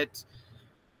me that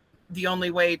the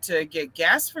only way to get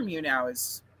gas from you now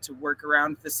is to work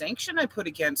around the sanction I put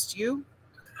against you.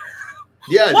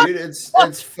 Yeah, What? dude,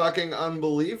 it's fucking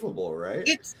unbelievable, right?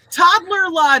 It's toddler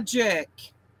logic.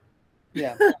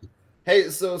 Yeah. Hey,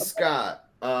 so Scott,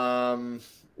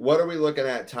 what are we looking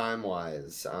at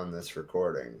time-wise on this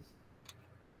recording?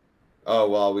 Oh,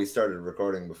 well, we started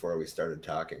recording before we started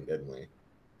talking, didn't we?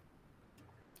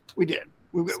 We did.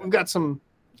 We've got some.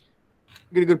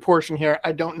 We got a good portion here.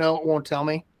 I don't know. It won't tell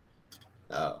me.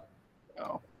 Oh.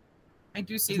 Oh. I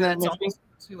do see Isn't that that it's almost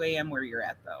 2 a.m. where you're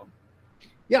at, though.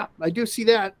 Yeah, I do see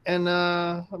that, and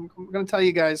I'm going to tell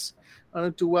you guys, I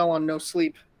don't do well on no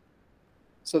sleep.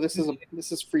 So this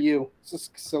is for you. This is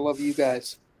because I love you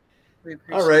guys.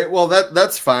 All right. Well,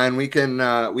 that's fine. We can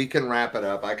wrap it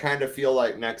up. I kind of feel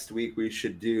like next week we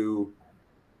should do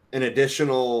an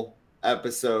additional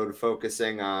episode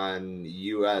focusing on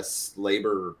U.S.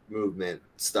 labor movement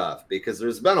stuff because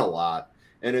there's been a lot,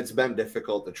 and it's been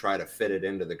difficult to try to fit it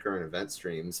into the current event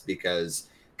streams because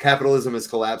capitalism is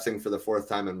collapsing for the fourth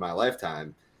time in my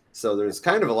lifetime. So there's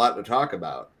kind of a lot to talk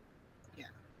about. Yeah.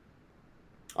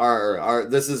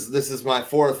 This is my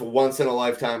fourth once in a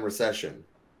lifetime recession.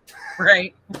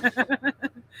 Right.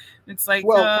 It's like,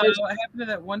 Well, what happened to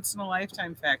that once in a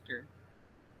lifetime factor?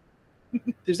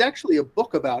 There's actually a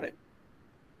book about it,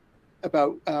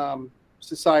 about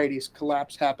society's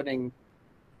collapse happening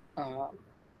on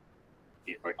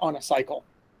a cycle.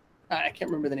 I can't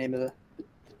remember the name of the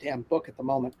damn book at the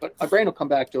moment, but my brain will come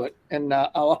back to it, and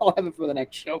I'll have it for the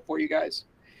next show for you guys.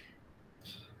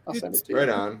 I'll send it to you. Right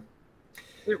on.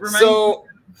 It reminds me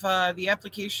of the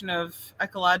application of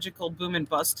ecological boom and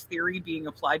bust theory being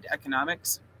applied to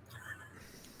economics.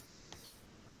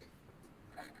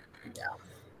 Yeah.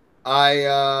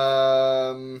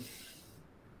 I'm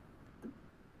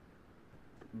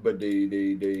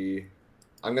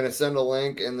gonna send a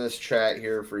link in this chat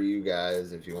here for you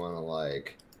guys if you want to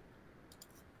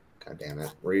God damn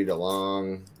it, read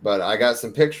along. But I got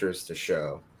some pictures to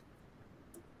show.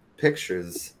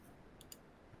 Pictures.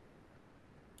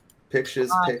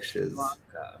 Pictures.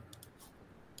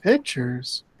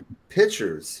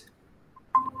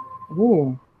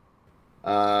 Ooh.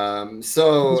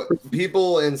 So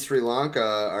people in Sri Lanka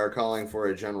are calling for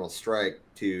a general strike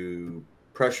to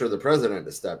pressure the president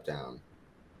to step down.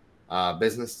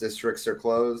 Business districts are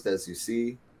closed, as you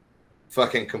see.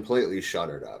 Fucking completely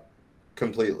shuttered up.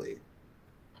 Completely.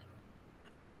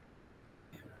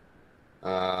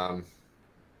 Look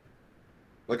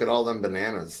at all them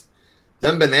bananas.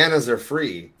 Them bananas are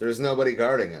free. There's nobody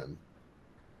guarding them.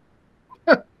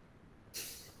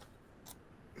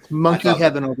 Monkey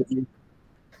heaven over here.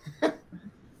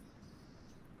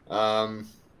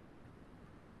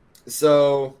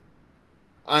 So,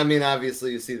 I mean,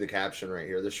 obviously you see the caption right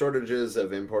here. The shortages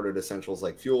of imported essentials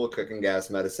like fuel, cooking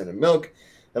gas, medicine, and milk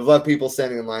have left people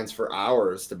standing in lines for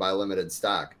hours to buy limited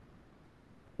stock.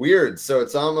 Weird. So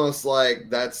it's almost like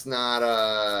that's not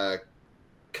a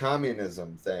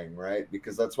communism thing, right?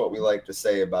 Because that's what we like to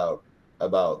say about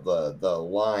the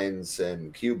lines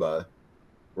in Cuba,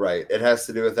 right? It has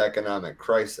to do with economic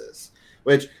crisis,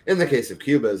 which in the case of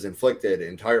Cuba is inflicted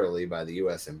entirely by the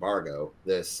U.S. embargo.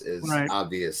 This is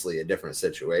obviously a different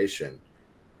situation.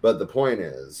 But the point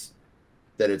is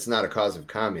that it's not a cause of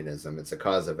communism. It's a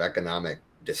cause of economic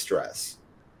distress.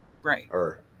 Right.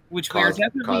 Or which we are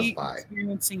definitely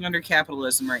experiencing under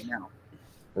capitalism right now.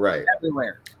 Right.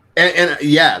 Everywhere. And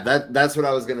yeah, that's what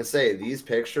I was going to say. These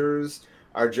pictures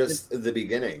are just the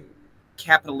beginning.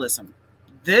 Capitalism.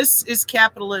 This is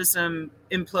capitalism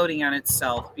imploding on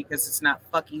itself because it's not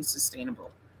fucking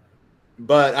sustainable.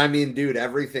 But, I mean, dude,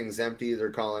 everything's empty.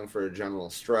 They're calling for a general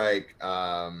strike.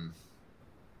 Let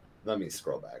me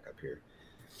scroll back up here.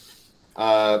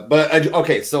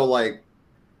 Okay, so,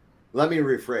 let me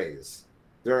rephrase.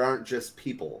 There aren't just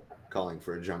people calling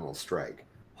for a general strike.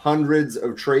 Hundreds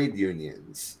of trade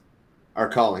unions are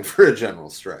calling for a general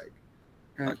strike.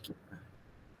 Right.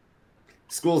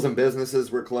 Schools and businesses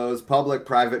were closed.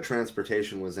 Public-private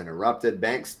transportation was interrupted.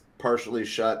 Banks partially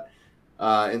shut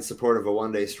in support of a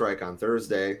one-day strike on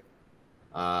Thursday,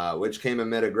 which came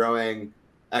amid a growing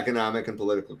economic and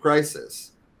political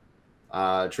crisis.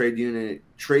 Trade union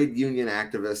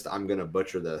activist, I'm going to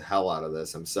butcher the hell out of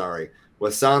this, I'm sorry,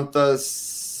 Wasantha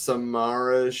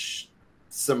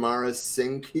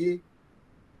Samarasinki,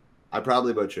 I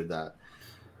probably butchered that,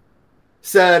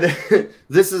 said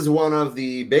this is one of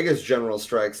the biggest general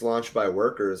strikes launched by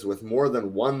workers, with more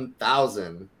than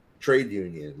 1,000 trade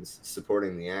unions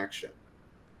supporting the action.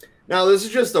 Now, this is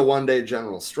just a one-day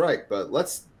general strike, but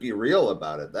let's be real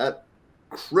about it. That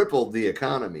crippled the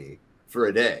economy for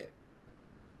a day.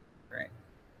 Right.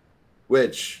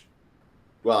 Which,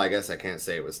 well, I guess I can't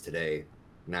say it was today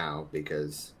now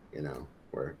because,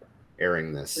 we're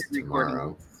airing this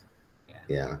tomorrow.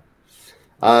 Yeah.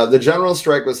 The general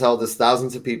strike was held as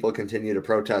thousands of people continue to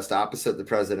protest opposite the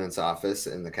president's office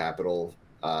in the capital,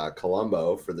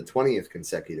 Colombo, for the 20th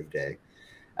consecutive day,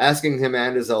 asking him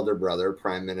and his elder brother,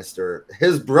 Prime Minister,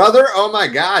 his brother? Oh my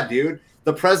God, dude.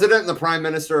 The president and the prime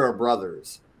minister are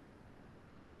brothers.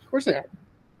 Of course they are.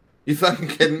 You fucking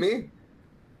kidding me?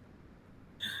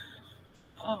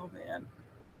 Oh, man.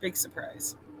 Big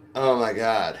surprise. Oh my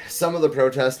God. Some of the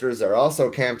protesters are also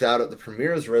camped out at the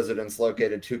premier's residence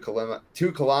located 2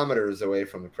 kilometers away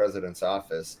from the president's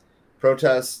office.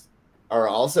 Protests are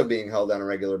also being held on a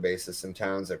regular basis in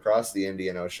towns across the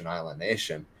Indian Ocean island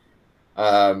nation.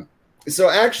 So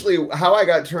actually, how I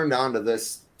got turned on to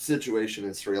this situation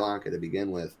in Sri Lanka to begin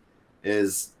with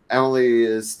is Emily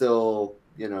is still,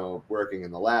 working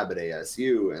in the lab at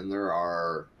ASU, and there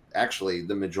are actually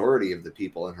the majority of the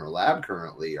people in her lab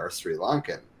currently are Sri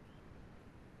Lankan.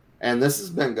 And this has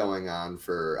been going on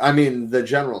the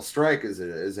general strike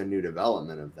is a new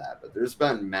development of that, but there's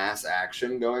been mass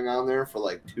action going on there for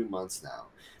like 2 months now,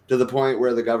 to the point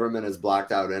where the government has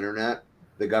blocked out internet.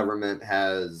 The government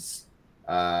has,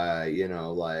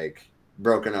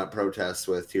 broken up protests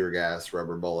with tear gas,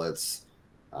 rubber bullets,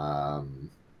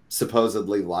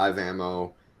 supposedly live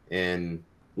ammo in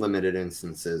limited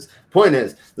instances. Point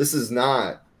is, this is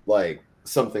not like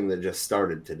something that just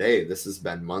started today. This has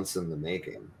been months in the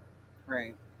making.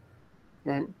 Right.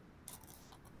 Right.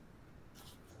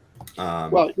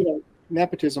 Well,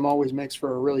 nepotism always makes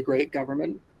for a really great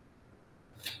government.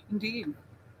 Indeed.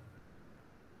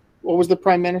 What was the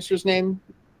prime minister's name?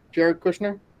 Jared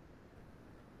Kushner?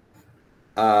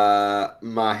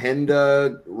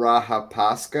 Mahinda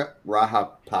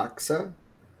Rajapaksa?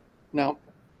 No.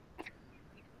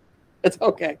 It's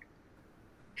okay.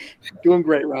 Doing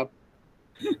great, Rob.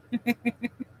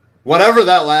 Whatever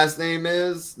that last name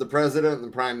is, the president and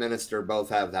the prime minister both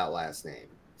have that last name.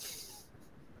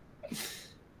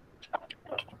 It's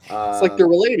like they're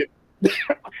related.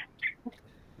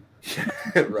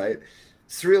 Right.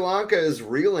 Sri Lanka is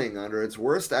reeling under its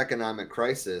worst economic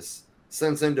crisis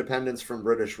since independence from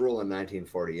British rule in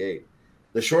 1948.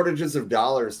 The shortages of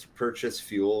dollars to purchase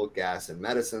fuel, gas, and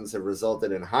medicines have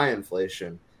resulted in high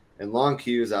inflation and long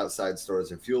queues outside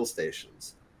stores and fuel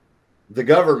stations. The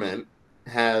government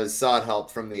has sought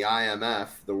help from the IMF,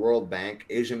 the World Bank,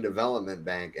 Asian Development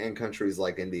Bank, and countries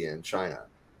like India and China.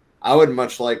 I would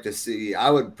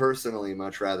personally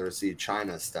much rather see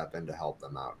China step in to help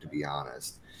them out, to be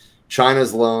honest.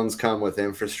 China's loans come with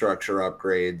infrastructure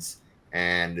upgrades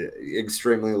and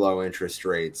extremely low interest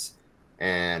rates.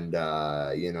 And,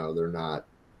 they're not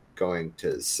going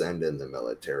to send in the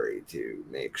military to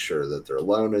make sure that their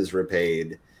loan is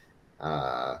repaid.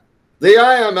 The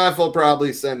IMF will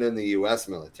probably send in the U.S.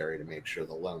 military to make sure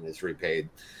the loan is repaid.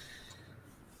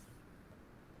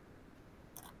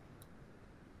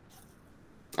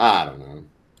 I don't know.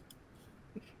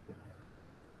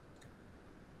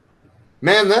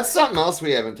 Man, that's something else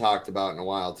we haven't talked about in a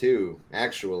while, too,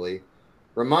 actually.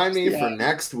 Remind me for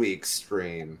next week's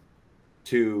stream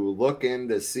to look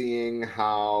into seeing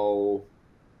how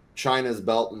China's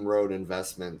Belt and Road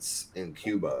investments in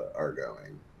Cuba are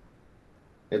going.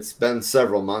 It's been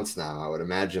several months now. I would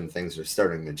imagine things are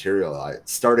starting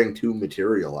to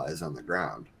materialize on the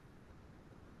ground.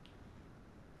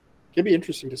 It'd be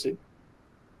interesting to see.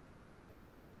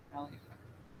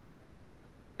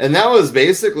 And that was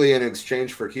basically in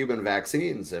exchange for Cuban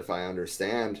vaccines, if I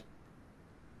understand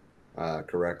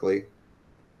correctly.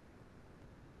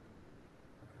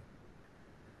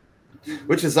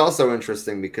 Which is also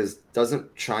interesting because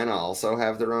doesn't China also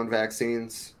have their own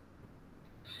vaccines?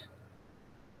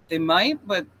 They might,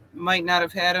 but might not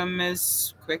have had them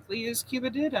as quickly as Cuba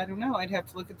did. I don't know. I'd have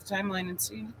to look at the timeline and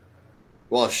see.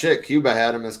 Well, shit, Cuba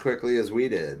had them as quickly as we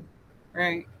did.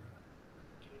 Right.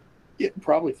 Yeah,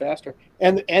 probably faster.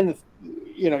 And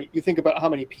you know, you think about how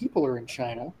many people are in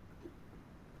China.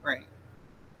 Right.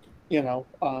 You know,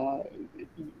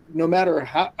 no matter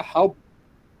how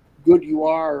good you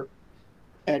are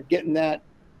at getting that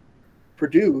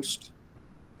produced,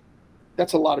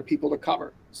 that's a lot of people to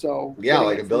cover. So yeah,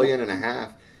 like 1.5 billion.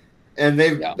 And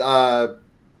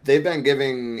they've been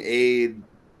giving aid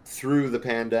through the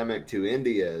pandemic to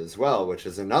India as well, which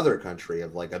is another country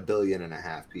of like 1.5 billion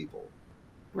people.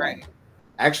 Right.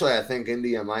 Actually, I think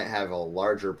India might have a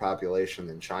larger population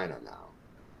than China now.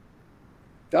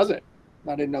 Does it?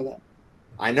 I didn't know that.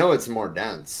 I know it's more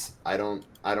dense. I don't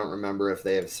remember if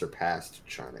they have surpassed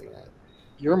China yet.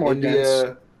 You're more India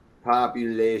dense.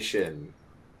 Population.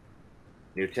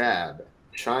 New tab.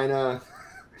 China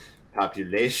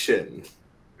population.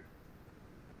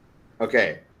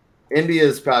 Okay.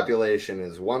 India's population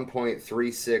is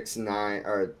 1.369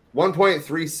 or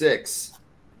 1.36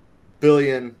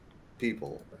 billion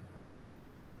people.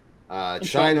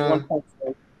 China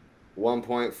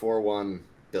 1.41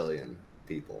 billion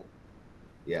people.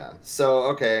 Yeah. So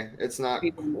okay, it's not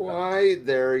quite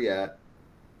there yet.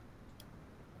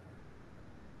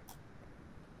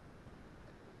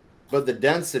 But the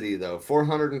density, though,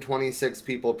 426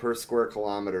 people per square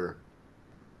kilometer,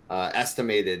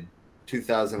 estimated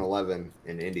 2011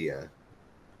 in India.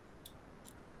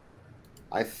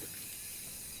 I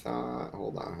thought,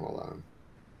 hold on.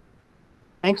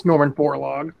 Thanks, Norman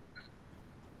Borlaug.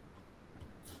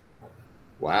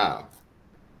 Wow.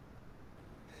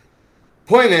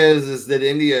 Point is that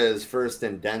India is first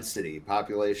in density,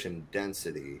 population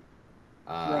density.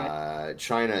 Right.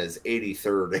 China is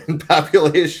 83rd in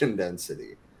population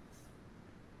density.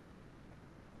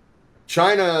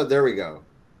 China, there we go,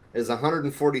 is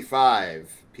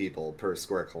 145 people per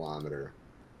square kilometer.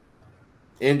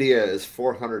 India is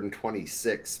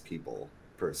 426 people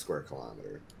per square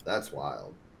kilometer. That's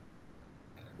wild.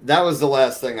 That was the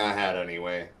last thing I had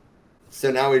anyway.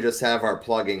 So now we just have our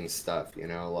plugging stuff, you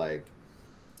know, like.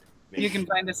 You can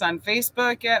find us on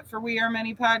Facebook at For We Are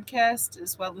Many Podcast,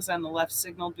 as well as on the Left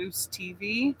Signal Boost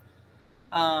TV.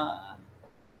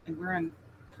 And we're on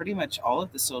pretty much all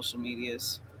of the social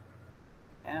medias.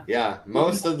 Yeah,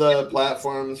 most of the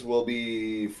platforms will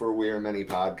be For We Are Many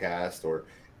Podcast or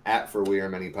at For We Are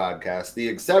Many Podcast. The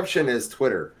exception is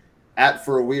Twitter, at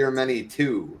For We Are Many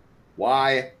 2.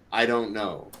 Why? I don't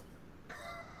know.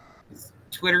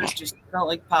 Twitter's just felt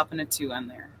like popping a 2 on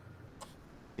there.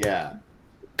 Yeah.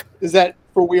 Is that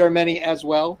For We Are Many as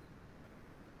well?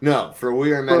 No, For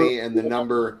We Are Many and the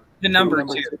number. The number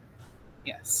 2.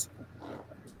 Yes.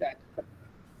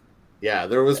 Yeah,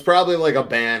 there was probably like a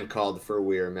band called For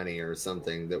We Are Many or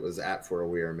something that was at For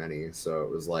We Are Many. So it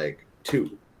was like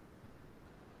 2.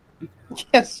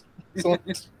 Yes. So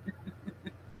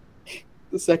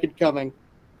the second coming.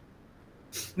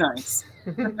 Nice.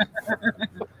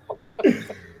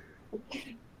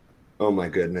 Oh my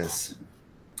goodness.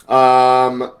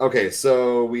 Okay,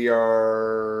 so we are.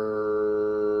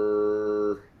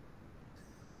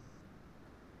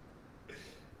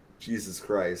 Jesus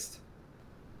Christ.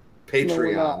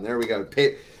 Patreon. No, there we go.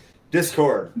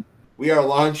 Discord. We are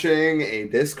launching a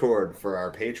Discord for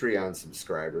our Patreon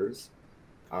subscribers,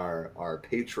 our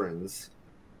patrons,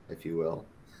 if you will.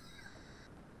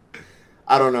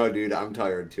 I don't know, dude. I'm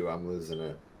tired too. I'm losing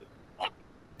it.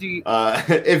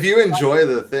 If you enjoy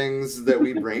the things that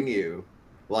we bring you,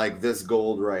 like this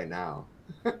gold right now,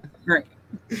 right?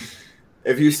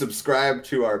 If you subscribe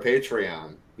to our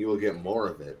Patreon, you will get more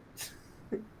of it.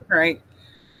 Right.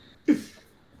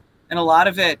 And a lot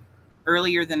of it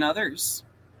earlier than others.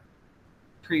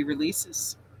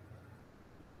 Pre-releases.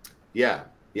 Yeah.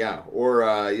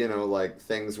 Or, you know, like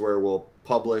things where we'll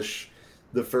publish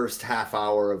the first half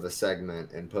hour of a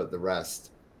segment and put the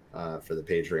rest for the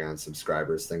Patreon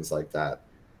subscribers, things like that.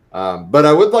 But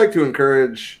I would like to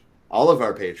encourage all of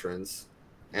our patrons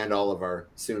and all of our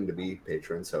soon-to-be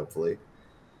patrons, hopefully,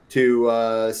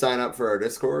 to sign up for our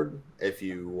Discord if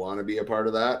you want to be a part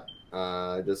of that.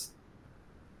 Just,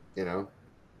 you know,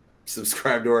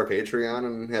 subscribe to our Patreon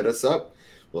and hit us up.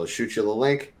 We'll shoot you the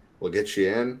link. We'll get you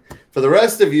in. For the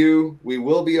rest of you, we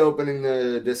will be opening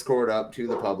the Discord up to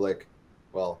the public.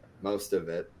 Well, most of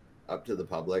it up to the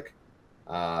public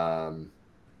at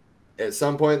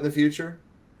some point in the future,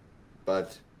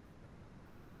 but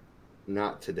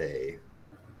not today.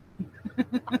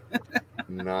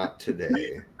 Not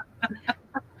today.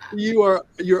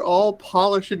 You're all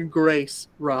polish and grace,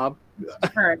 Rob. All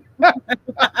right.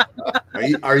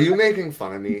 Are you making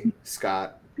fun of me,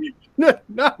 Scott?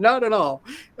 Not at all.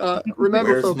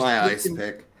 Remember, Where's folks, my you ice can-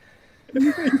 pick?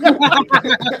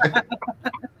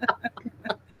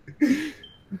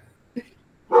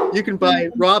 You can buy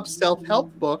Rob's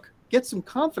self-help book, Get Some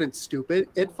Confidence, Stupid,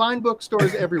 at fine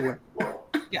bookstores everywhere.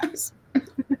 Yes.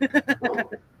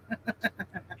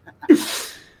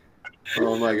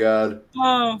 Oh my God.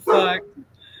 Oh, fuck.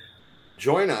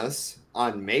 Join us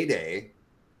on May Day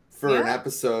for an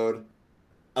episode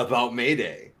about May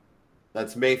Day.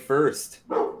 That's May 1st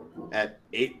at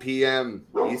 8 p.m.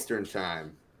 Eastern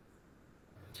Time.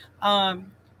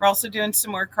 We're also doing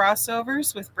some more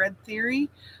crossovers with Bread Theory.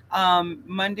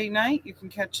 Monday night, you can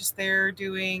catch us there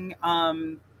doing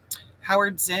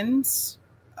Howard Zinn's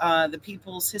The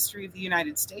People's History of the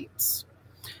United States.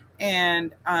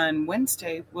 And on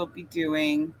Wednesday, we'll be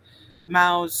doing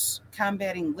Mao's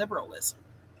Combating Liberalism.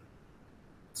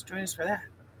 Let's join us for that.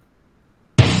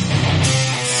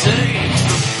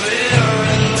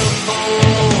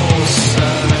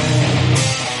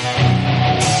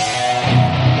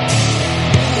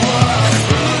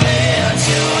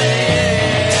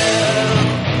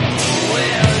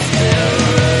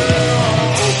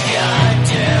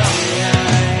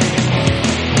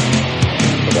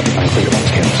 Freedom on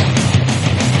skins.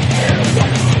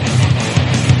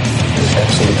 There's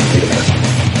absolute freedom there.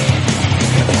 I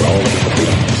think we're all looking for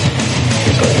freedom.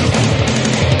 Here's what I know.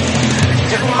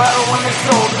 Didn't matter when they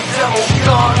sold the devil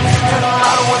guns. Didn't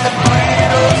matter when they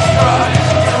played us strike.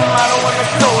 Didn't matter when they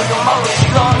stole your mother's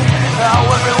son.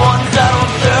 Now everyone's out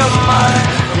of their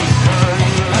mind.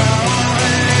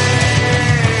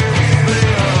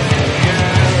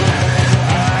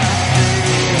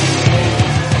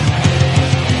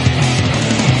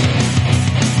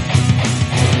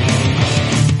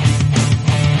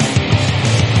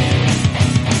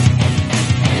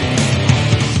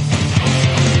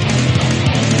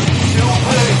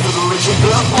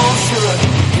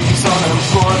 These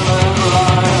unemployment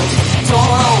lines don't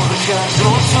hold the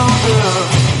casual to the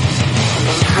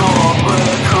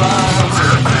corporate crimes.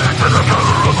 To the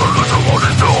color of a little one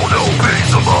and no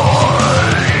peace of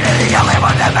mind. Any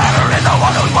element that matter is the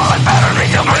one who's more better than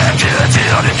your creativity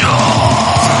and enjoy.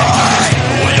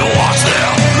 When you watch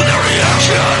them, their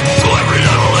reaction to every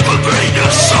little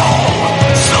inconvenient soul.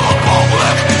 Some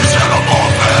public,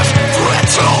 xenomorphous, threat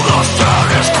to the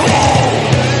status quo.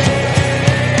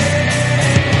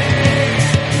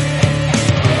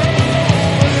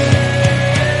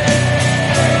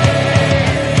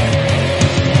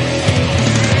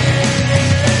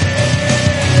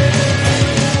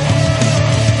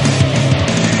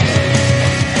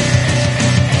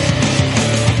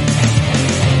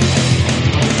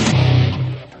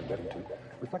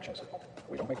 Reflections.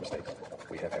 We don't make mistakes.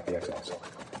 We have happy accidents.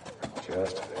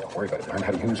 Just don't worry about it. Learn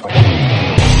how to use what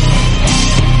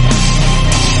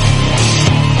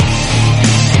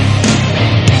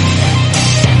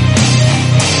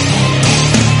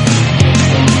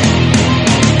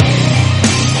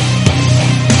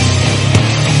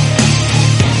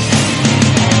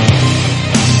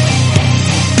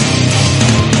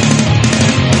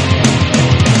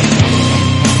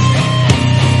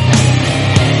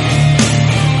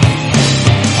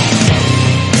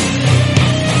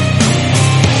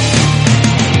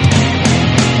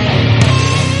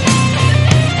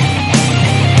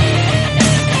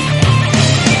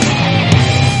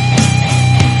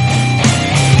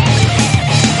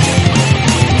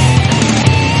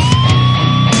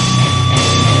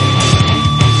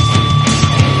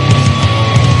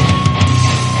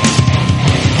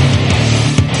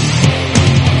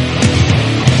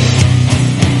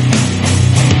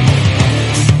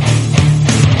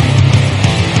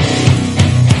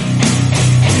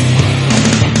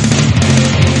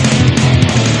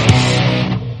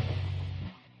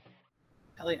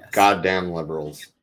Hell yes. Goddamn liberals.